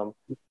cytokine storm.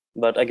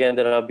 But again,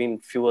 there have been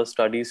fewer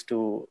studies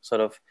to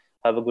sort of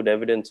have a good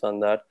evidence on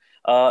that.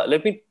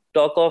 Let me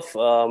talk of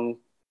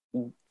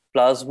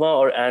plasma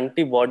or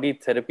antibody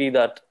therapy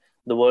that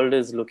the world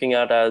is looking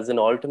at as an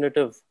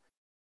alternative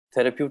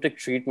therapeutic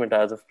treatment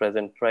as of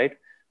present, right?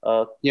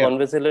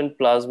 Convalescent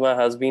plasma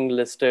has been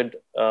listed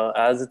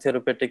as a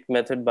therapeutic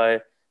method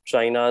by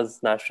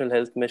China's National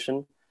Health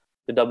Mission.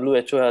 The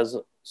WHO has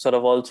sort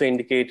of also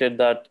indicated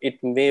that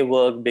it may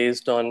work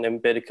based on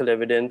empirical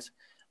evidence.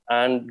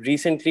 And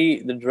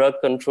recently, the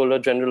Drug Controller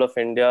General of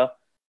India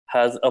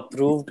has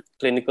approved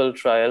clinical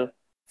trial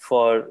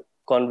for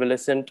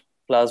convalescent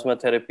plasma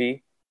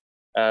therapy.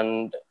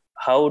 And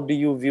how do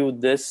you view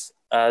this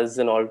as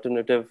an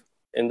alternative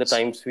in the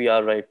times we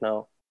are right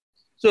now?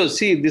 So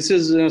see, this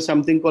is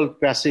something called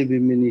passive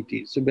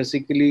immunity. So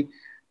basically,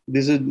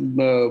 this is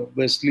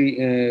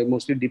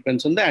mostly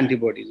depends on the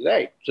antibodies,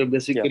 right? So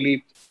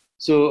basically,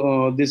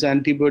 this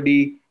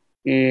antibody,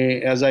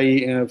 as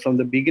I from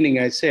the beginning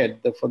I said,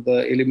 for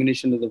the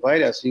elimination of the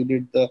virus, you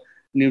need the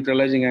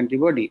neutralizing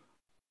antibody.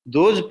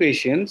 Those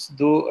patients,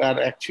 though, are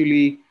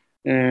actually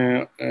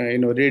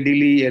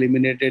readily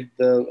eliminated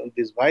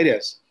this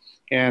virus,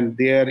 and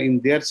they are in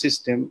their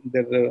system.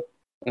 Their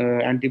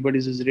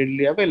antibodies is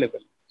readily available.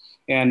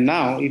 And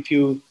now, if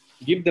you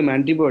give them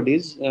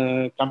antibodies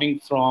coming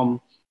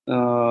from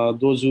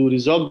those who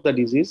resolve the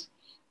disease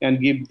and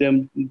give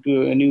them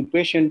to a new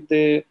patient,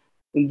 they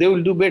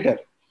will do better.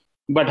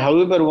 But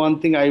however, one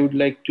thing I would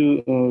like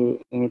to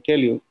tell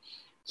you,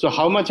 so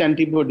how much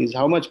antibodies,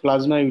 how much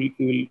plasma you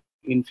will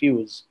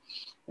infuse,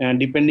 and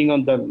depending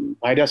on the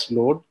virus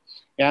load,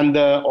 and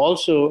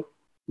also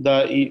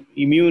the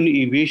immune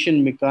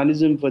evasion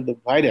mechanism for the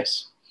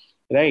virus,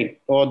 right?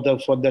 Or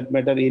for that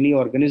matter, any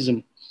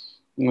organism,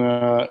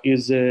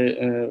 is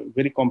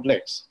very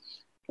complex.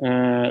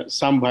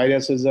 Some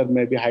viruses are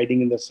maybe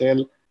hiding in the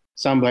cell.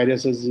 Some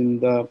viruses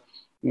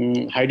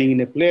hiding in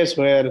a place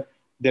where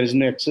there is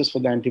no access for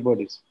the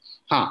antibodies.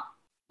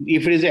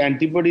 If it is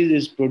antibodies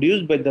is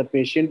produced by the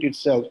patient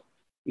itself,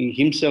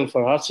 himself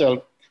or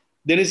herself,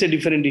 then it's a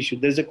different issue.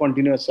 There's a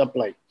continuous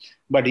supply.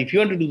 But if you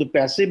want to do the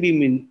passive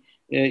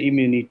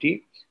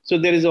immunity, so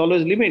there is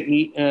always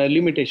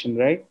limitation,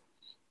 right?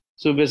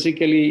 So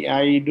basically,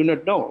 I do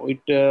not know.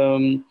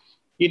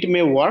 It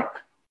may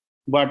work,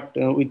 but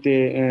with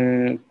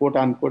a quote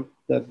unquote,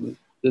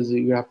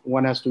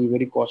 one has to be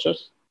very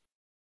cautious.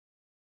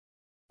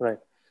 Right.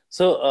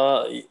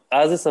 So,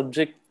 as a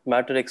subject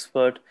matter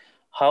expert,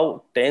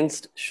 how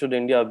tensed should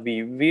India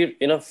be? We're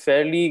in a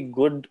fairly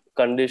good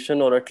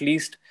condition, or at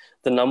least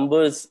the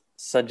numbers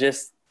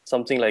suggest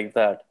something like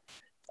that.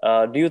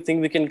 Do you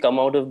think we can come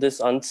out of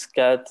this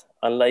unscathed,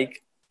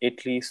 unlike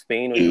Italy,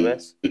 Spain, or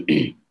US?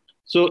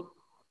 So,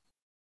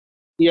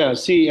 yeah,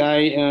 see,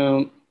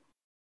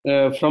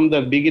 from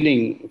the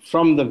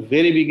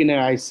very beginning,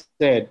 I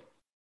said,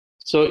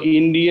 so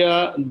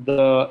India,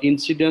 the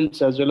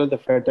incidence as well as the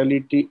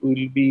fatality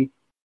will be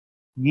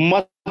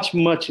much,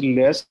 much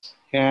less.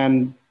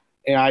 And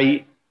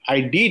I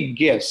did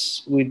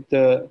guess we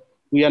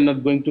are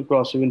not going to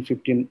cross even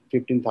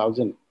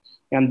 15,000.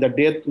 And the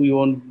death, we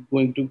won't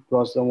going to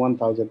cross the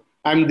 1,000.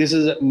 This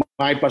is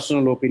my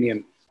personal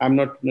opinion. I'm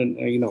not,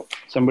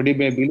 somebody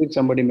may believe,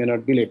 somebody may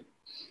not believe.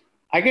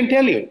 I can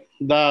tell you,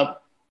 the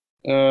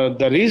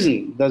the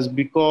reason that's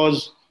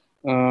because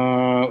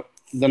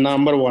the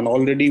number one,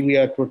 already we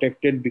are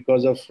protected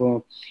because of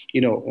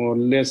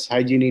less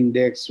hygiene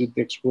index with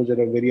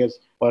exposure of various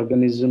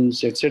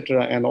organisms,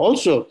 etc., and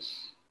also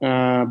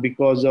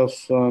because of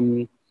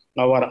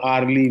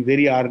our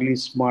very early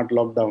smart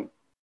lockdown.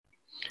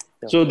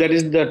 Yeah. So that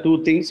is the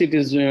two things. It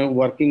is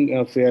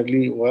working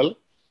fairly well.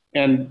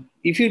 And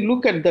if you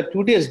look at the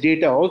today's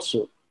data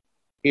also,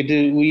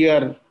 we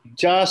are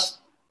just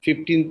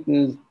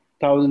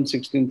 15,000,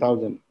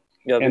 16,000.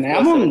 Yeah, And we've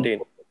crossed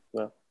 17.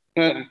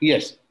 Yeah.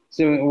 yes,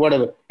 so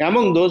whatever.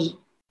 Among those,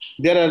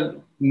 there are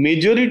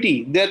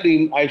majority,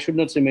 I should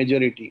not say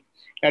majority,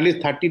 at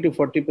least 30 to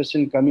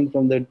 40% coming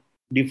from the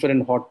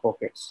different hot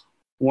pockets.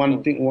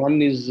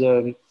 One is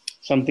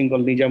something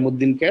called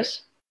Nijamuddin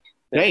case,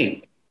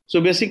 right?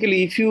 So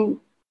basically, if you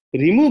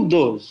remove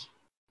those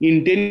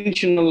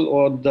intentional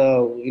or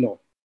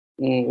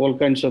all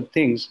kinds of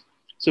things,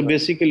 so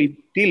basically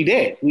till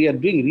date we are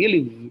doing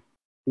really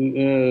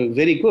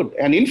very good.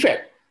 And in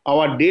fact,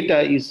 our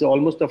data is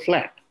almost a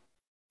flat.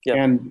 Yeah.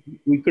 And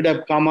we could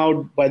have come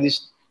out by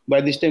this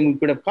time. We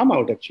could have come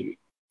out actually.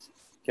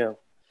 Yeah.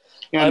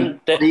 And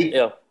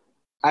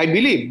I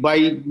believe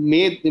by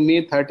May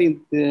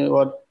 13th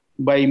or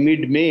by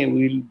mid-May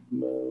we'll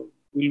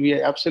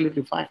be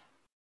absolutely fine.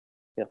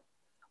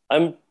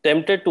 I'm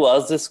tempted to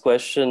ask this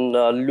question.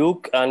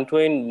 Luc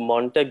Antoine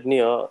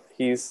Montagnier,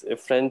 he's a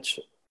French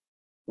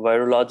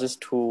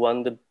virologist who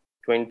won the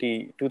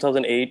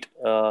 2008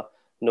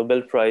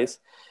 Nobel Prize.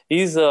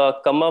 He's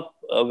come up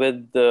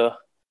with a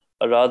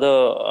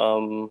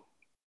rather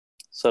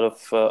sort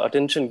of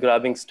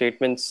attention-grabbing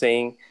statement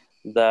saying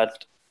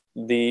that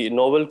the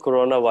novel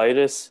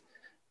coronavirus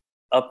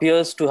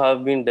appears to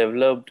have been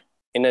developed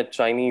in a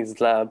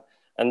Chinese lab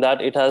and that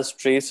it has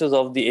traces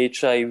of the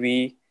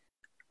HIV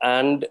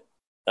and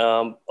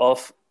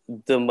of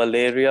the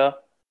malaria,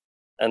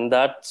 and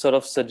that sort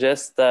of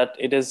suggests that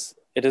it is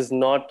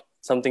not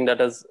something that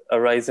has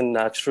arisen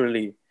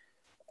naturally.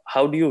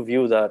 How do you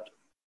view that?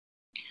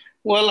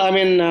 Well, I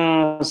mean,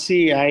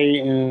 see,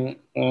 I'm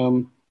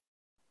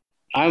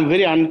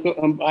very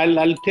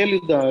I'll tell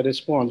you the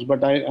response,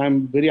 but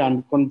I'm very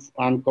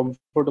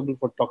uncomfortable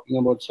for talking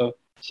about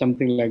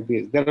something like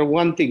this. There are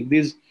one thing,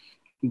 this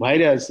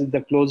virus,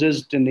 the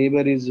closest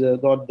neighbor is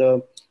not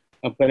the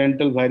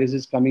parental virus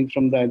is coming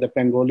from the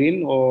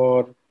pangolin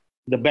or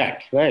the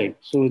bat, right?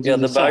 So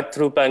the bat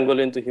through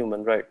pangolin to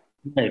human, right?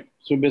 Right.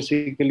 So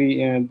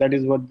basically, that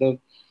is what the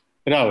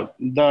route.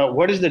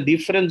 What is the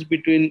difference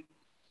between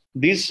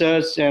this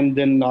SARS and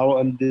then now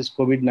and this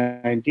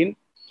COVID-19?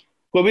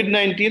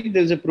 COVID-19,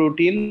 there's a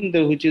protein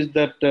which is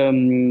that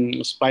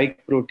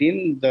spike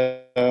protein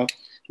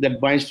that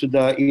binds to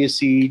the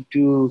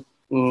ACE2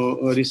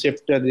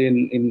 receptor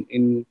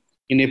in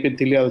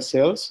epithelial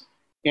cells,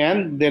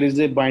 and there is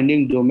a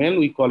binding domain.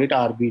 We call it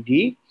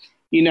RBD.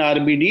 In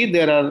RBD,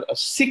 there are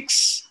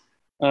 6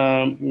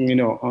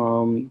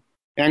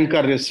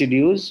 anchor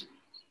residues.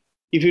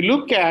 If you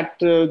look at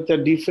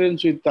the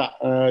difference with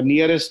the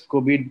nearest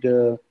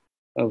COVID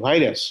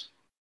virus,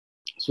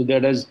 so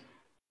that is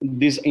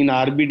this in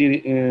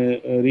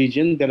RBD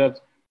region, there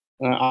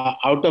are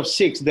out of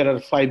 6, there are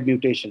 5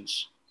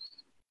 mutations.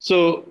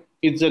 So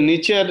it's the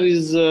nature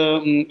is,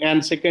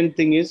 and second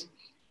thing is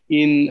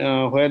in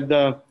where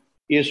the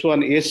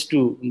S1,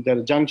 S2,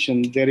 the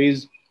junction, there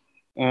is,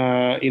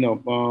 there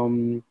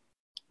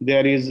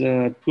is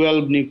 12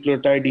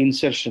 nucleotide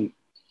insertion.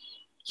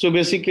 So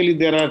basically,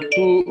 there are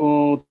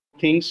 2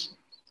 things,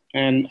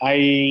 and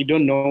I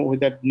don't know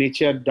whether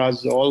nature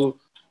does all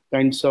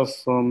kinds of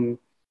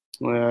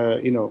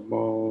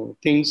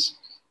things.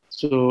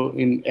 So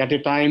at a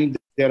time,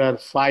 there are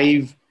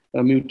 5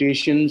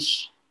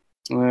 mutations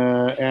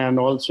and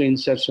also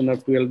insertion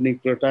of 12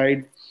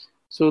 nucleotide.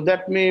 So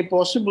that may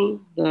possible.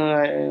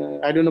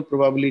 I don't know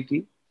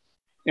probability,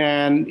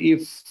 and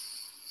if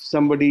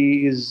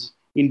somebody is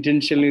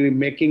intentionally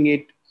making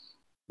it,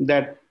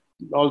 that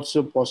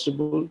also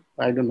possible.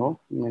 I don't know.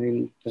 I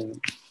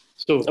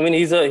mean,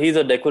 he's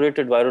a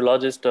decorated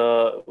virologist.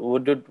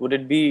 Would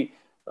it be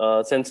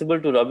sensible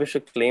to rubbish a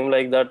claim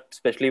like that,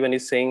 especially when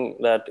he's saying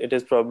that it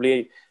is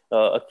probably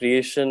a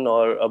creation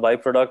or a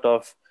byproduct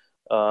of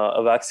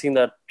a vaccine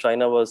that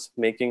China was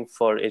making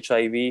for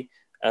HIV,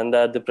 and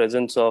that the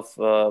presence of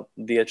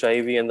the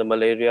HIV and the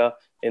malaria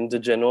in the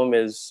genome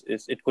is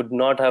it could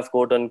not have,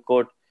 quote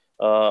unquote,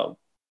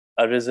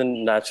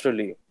 arisen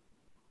naturally?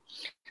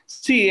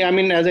 See, I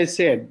mean, as I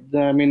said,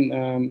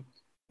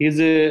 he's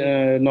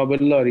a Nobel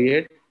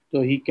laureate, so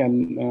he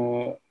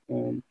can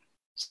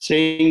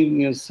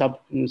saying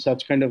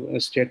such kind of a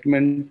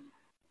statement,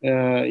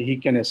 he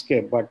can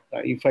escape. But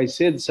if I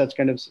said such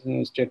kind of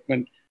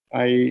statement,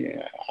 I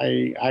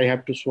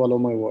have to swallow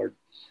my word.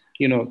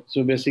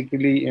 So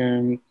basically,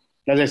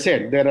 as I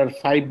said, there are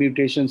 5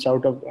 mutations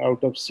out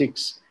of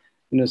 6.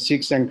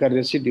 6 anchor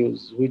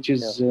residues, which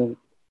is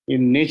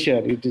in nature,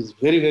 it is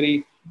very,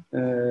 very.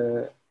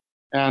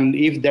 And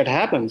if that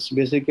happens,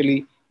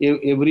 basically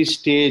every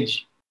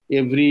stage,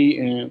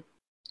 in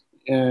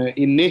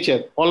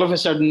nature, all of a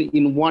sudden,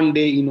 in one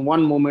day, in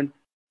one moment,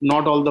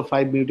 not all the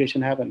 5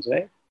 mutation happens,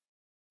 right?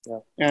 Yeah.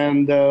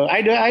 And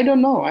I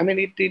don't know. I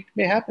mean, it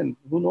may happen.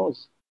 Who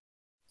knows?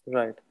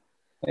 Right.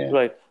 Yeah.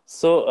 Right.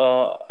 So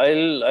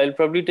I'll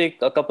probably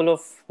take a couple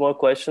of more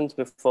questions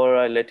before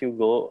I let you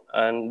go,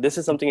 and this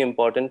is something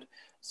important.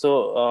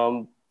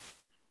 So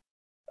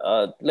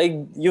like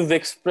you've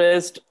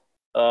expressed,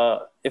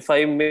 if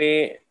I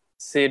may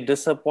say,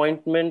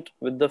 disappointment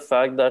with the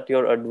fact that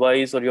your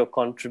advice or your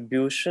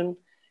contribution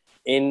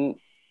in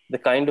the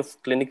kind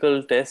of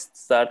clinical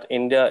tests that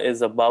India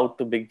is about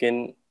to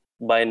begin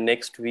by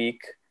next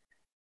week,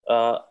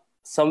 uh,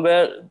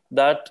 somewhere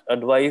that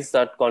advice,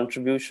 that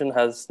contribution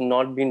has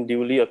not been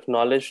duly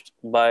acknowledged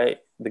by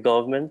the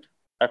government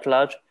at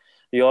large.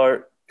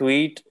 Your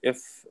tweet,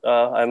 if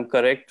I'm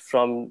correct,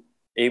 from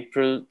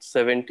April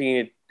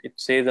 17, it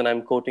says, and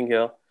I'm quoting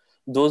here,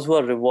 those who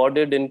are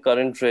rewarded in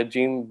current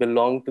regime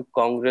belong to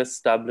Congress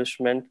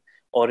establishment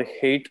or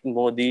hate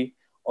Modi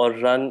or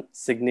run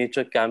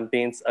signature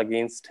campaigns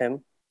against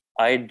him.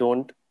 I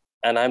don't,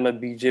 and I'm a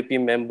BJP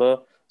member,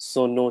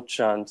 so no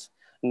chance.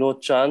 No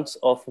chance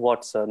of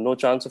what, sir? No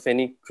chance of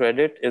any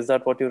credit? Is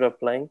that what you're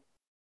applying?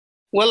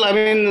 Well, I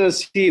mean,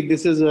 see,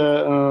 this is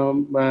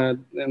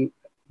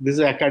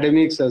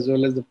academics as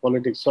well as the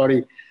politics.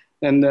 Sorry,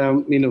 and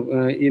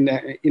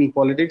in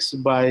politics,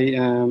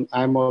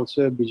 I'm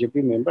also a BJP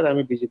member. I'm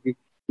a BJP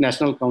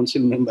National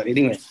Council member.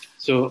 Anyway,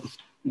 so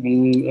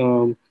mm,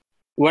 um,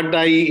 what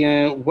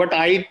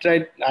I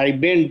tried, I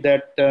meant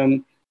that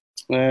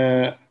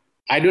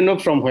I don't know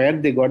from where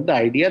they got the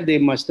idea. They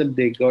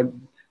got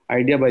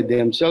idea by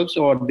themselves,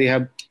 or they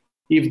have,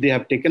 if they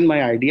have taken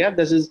my idea.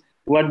 This is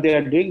what they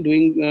are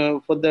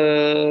doing for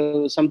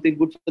the something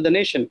good for the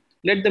nation.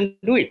 Let them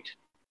do it.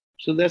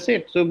 So that's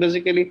it. So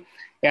basically,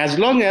 as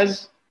long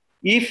as,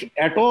 if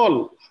at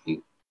all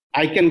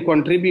I can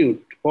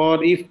contribute,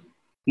 or if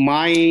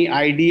my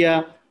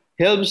idea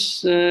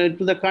helps to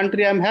the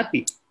country, I'm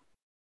happy.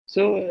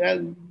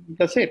 So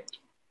that's it.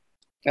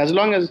 As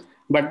long as,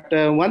 but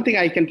one thing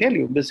I can tell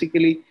you,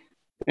 basically,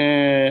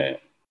 uh,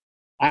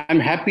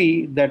 I'm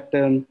happy that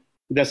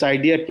this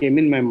idea came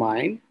in my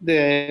mind.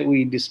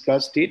 We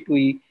discussed it.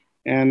 We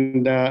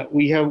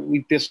have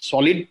with a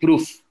solid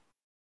proof.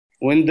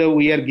 When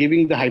we are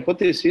giving the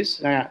hypothesis,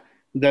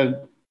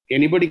 the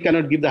anybody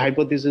cannot give the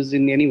hypothesis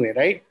in any way,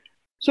 right?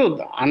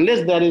 So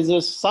unless there is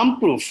some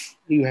proof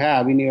you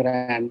have in your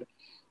hand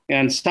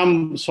and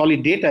some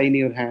solid data in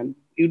your hand,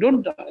 you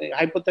don't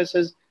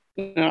hypothesize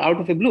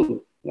out of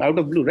blue,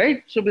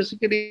 right? So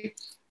basically,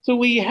 so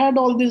we had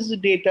all this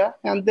data,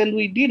 and then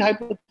we did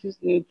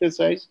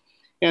hypothesize,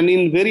 and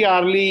in very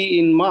early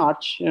in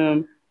March,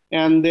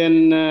 and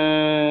then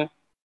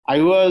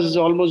I was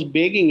almost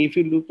begging. If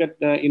you look at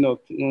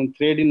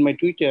thread in my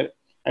Twitter,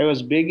 I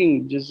was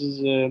begging. This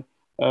is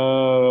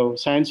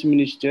science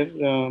minister.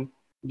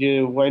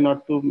 Why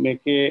not to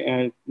make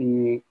a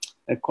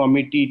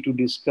committee to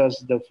discuss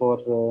the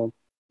for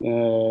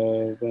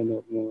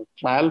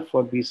trial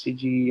for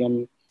BCG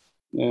and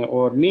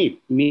or me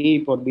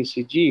for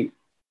BCG,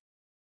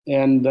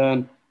 and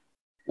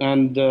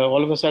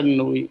all of a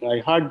sudden I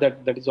heard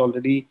that that is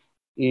already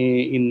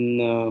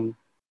in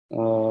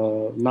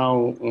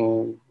now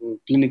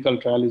clinical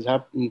trial is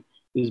happening.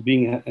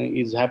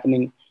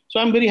 So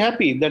I'm very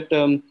happy that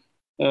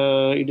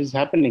it is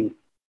happening.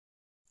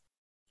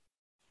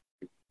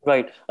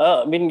 Right.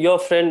 I mean, your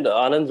friend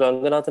Anand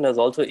Ranganathan has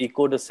also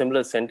echoed a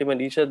similar sentiment.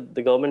 He said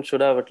the government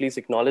should have at least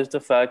acknowledged the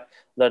fact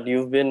that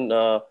you've been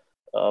uh,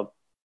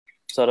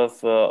 sort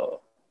of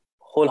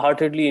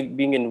wholeheartedly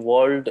being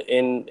involved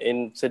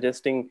in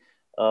suggesting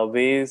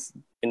ways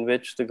in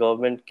which the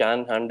government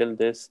can handle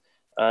this,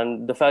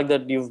 and the fact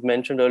that you've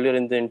mentioned earlier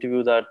in the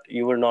interview that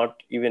you were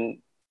not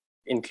even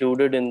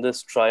included in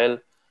this trial,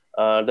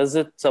 does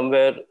it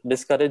somewhere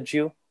discourage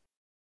you?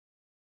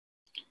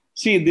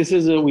 See, this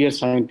is we are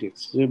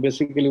scientists. So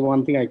basically,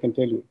 one thing I can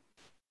tell you: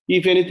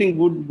 if anything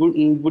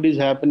good is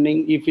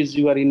happening, if is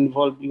you are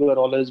involved, you are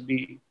always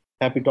be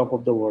happy top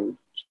of the world.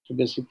 So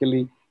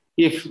basically,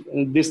 if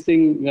this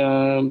thing,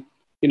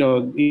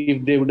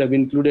 if they would have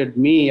included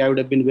me, I would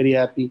have been very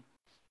happy.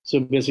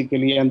 So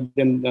basically, and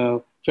then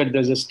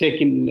there's a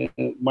stake in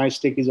my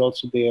stake is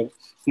also there.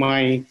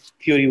 My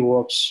theory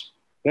works,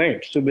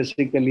 right? So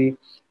basically,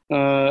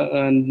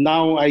 and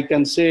now I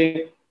can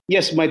say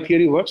yes, my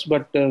theory works,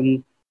 but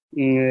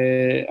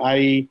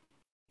I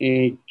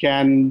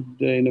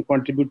can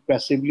contribute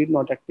passively,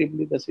 not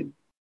actively. That's it.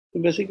 So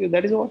basically,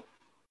 that is all.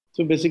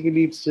 So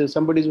basically, it's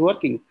somebody is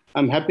working.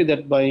 I'm happy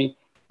that my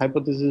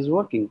hypothesis is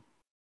working.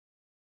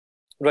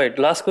 Right.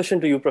 Last question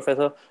to you,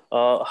 Professor.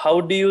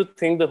 How do you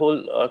think the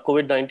whole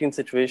COVID-19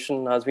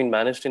 situation has been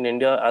managed in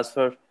India as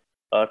for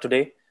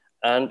today?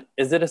 And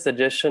is there a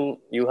suggestion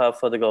you have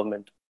for the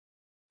government?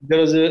 There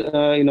was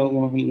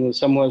a,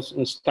 some was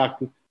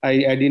stuck.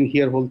 I didn't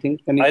hear whole thing.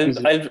 Can you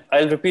please?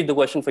 I'll repeat the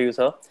question for you,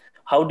 sir.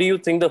 How do you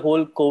think the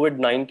whole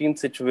COVID-19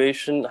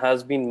 situation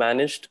has been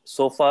managed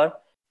so far?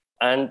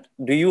 And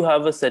do you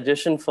have a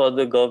suggestion for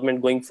the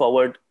government going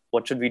forward?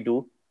 What should we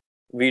do?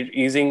 We're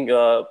easing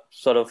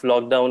sort of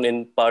lockdown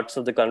in parts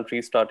of the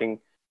country starting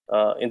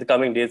in the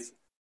coming days.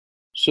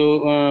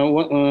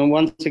 So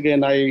once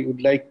again, I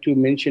would like to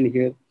mention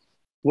here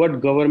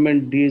what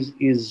government does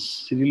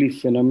is really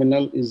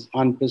phenomenal, is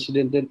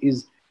unprecedented,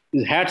 is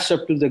hats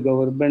up to the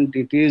government.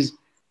 It is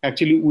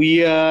actually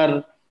we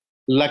are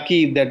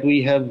lucky that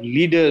we have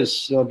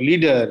leaders or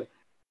leader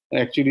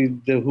actually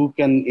who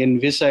can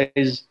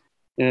envisage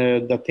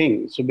the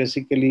thing. So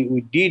basically,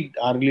 we did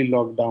early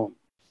lockdown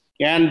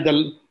and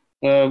the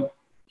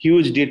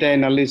huge data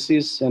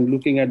analysis and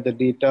looking at the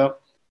data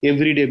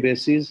everyday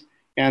basis,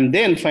 and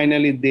then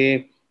finally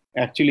they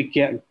actually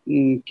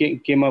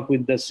came up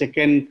with the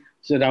second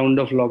round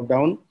of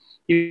lockdown.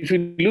 If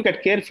you look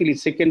at carefully,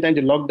 second time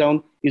the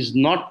lockdown is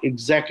not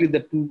exactly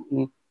the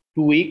 2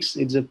 weeks;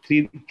 it's a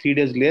three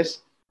days less,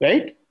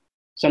 right?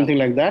 Something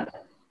like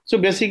that. So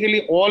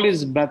basically, all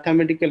is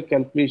mathematical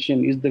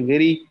calculation is the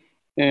very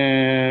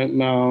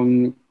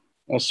a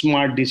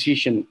smart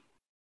decision,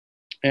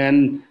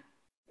 and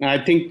I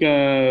think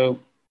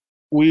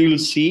we will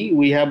see.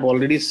 We have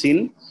already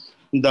seen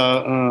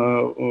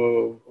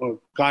the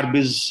curve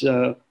is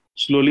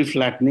slowly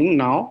flattening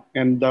now,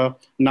 and the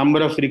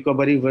number of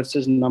recovery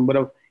versus number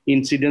of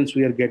incidents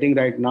we are getting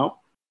right now.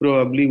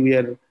 Probably we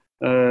are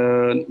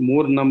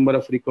more number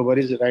of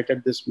recoveries right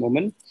at this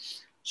moment.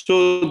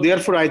 So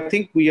therefore, I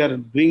think we are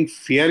doing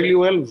fairly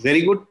well,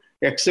 very good,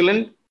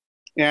 excellent,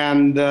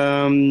 and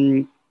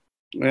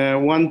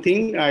one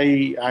thing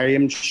I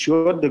am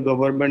sure the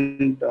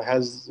government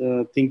has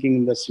thinking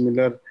in the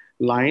similar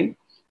line.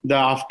 The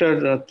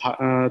after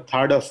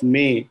 3rd of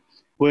May,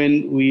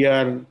 when we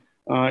are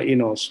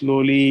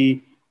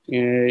slowly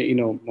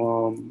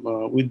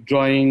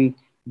withdrawing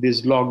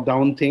this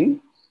lockdown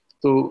thing.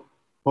 So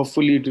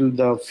hopefully it will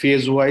the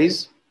phase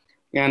wise.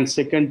 And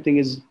second thing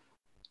is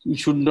we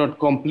should not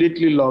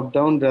completely lock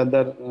down.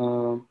 Rather,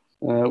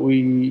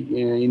 we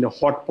in the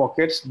hot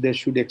pockets they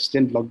should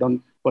extend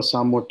lockdown for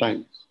some more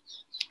time.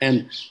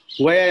 And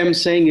why I am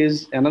saying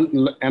is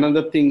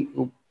another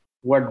thing.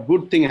 What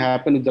good thing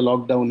happened with the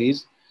lockdown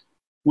is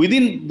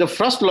within the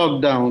first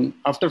lockdown,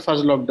 after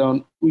first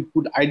lockdown, we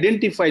could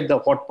identify the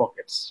hot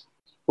pockets.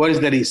 What is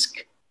the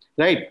risk,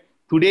 right?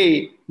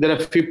 Today, there are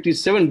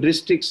 57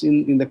 districts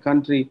in the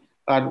country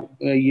are,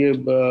 there's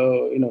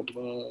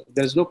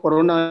no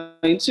corona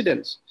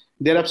incidents.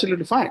 They're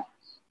absolutely fine.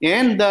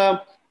 And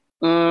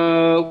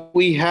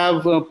we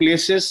have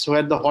places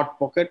where the hot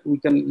pocket, we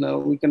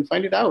can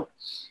find it out.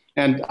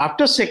 And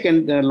after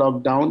second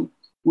lockdown,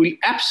 we'll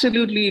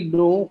absolutely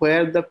know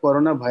where the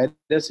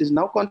coronavirus is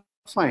now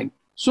confined.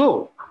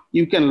 So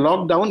you can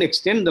lock down,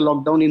 extend the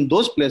lockdown in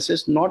those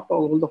places, not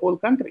all the whole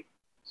country.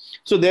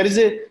 So there is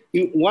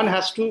one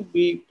has to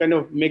be kind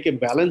of make a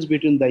balance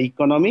between the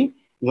economy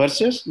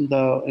versus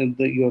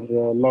your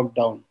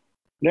lockdown,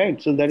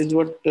 right? So that is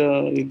what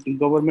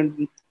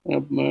government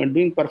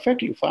doing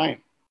perfectly fine.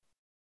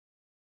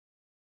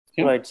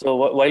 Yeah. Right. So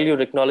while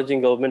you're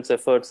acknowledging government's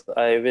efforts,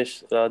 I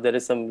wish there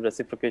is some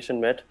reciprocation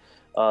met.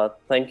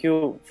 Thank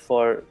you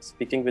for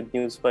speaking with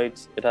News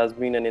Bites. It has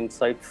been an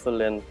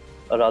insightful and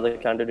a rather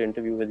candid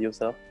interview with you,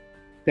 sir.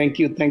 Thank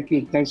you.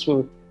 Thanks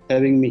for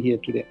having me here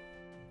today.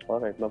 All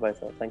right. Bye-bye,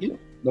 sir. Thank you.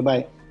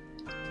 Bye-bye.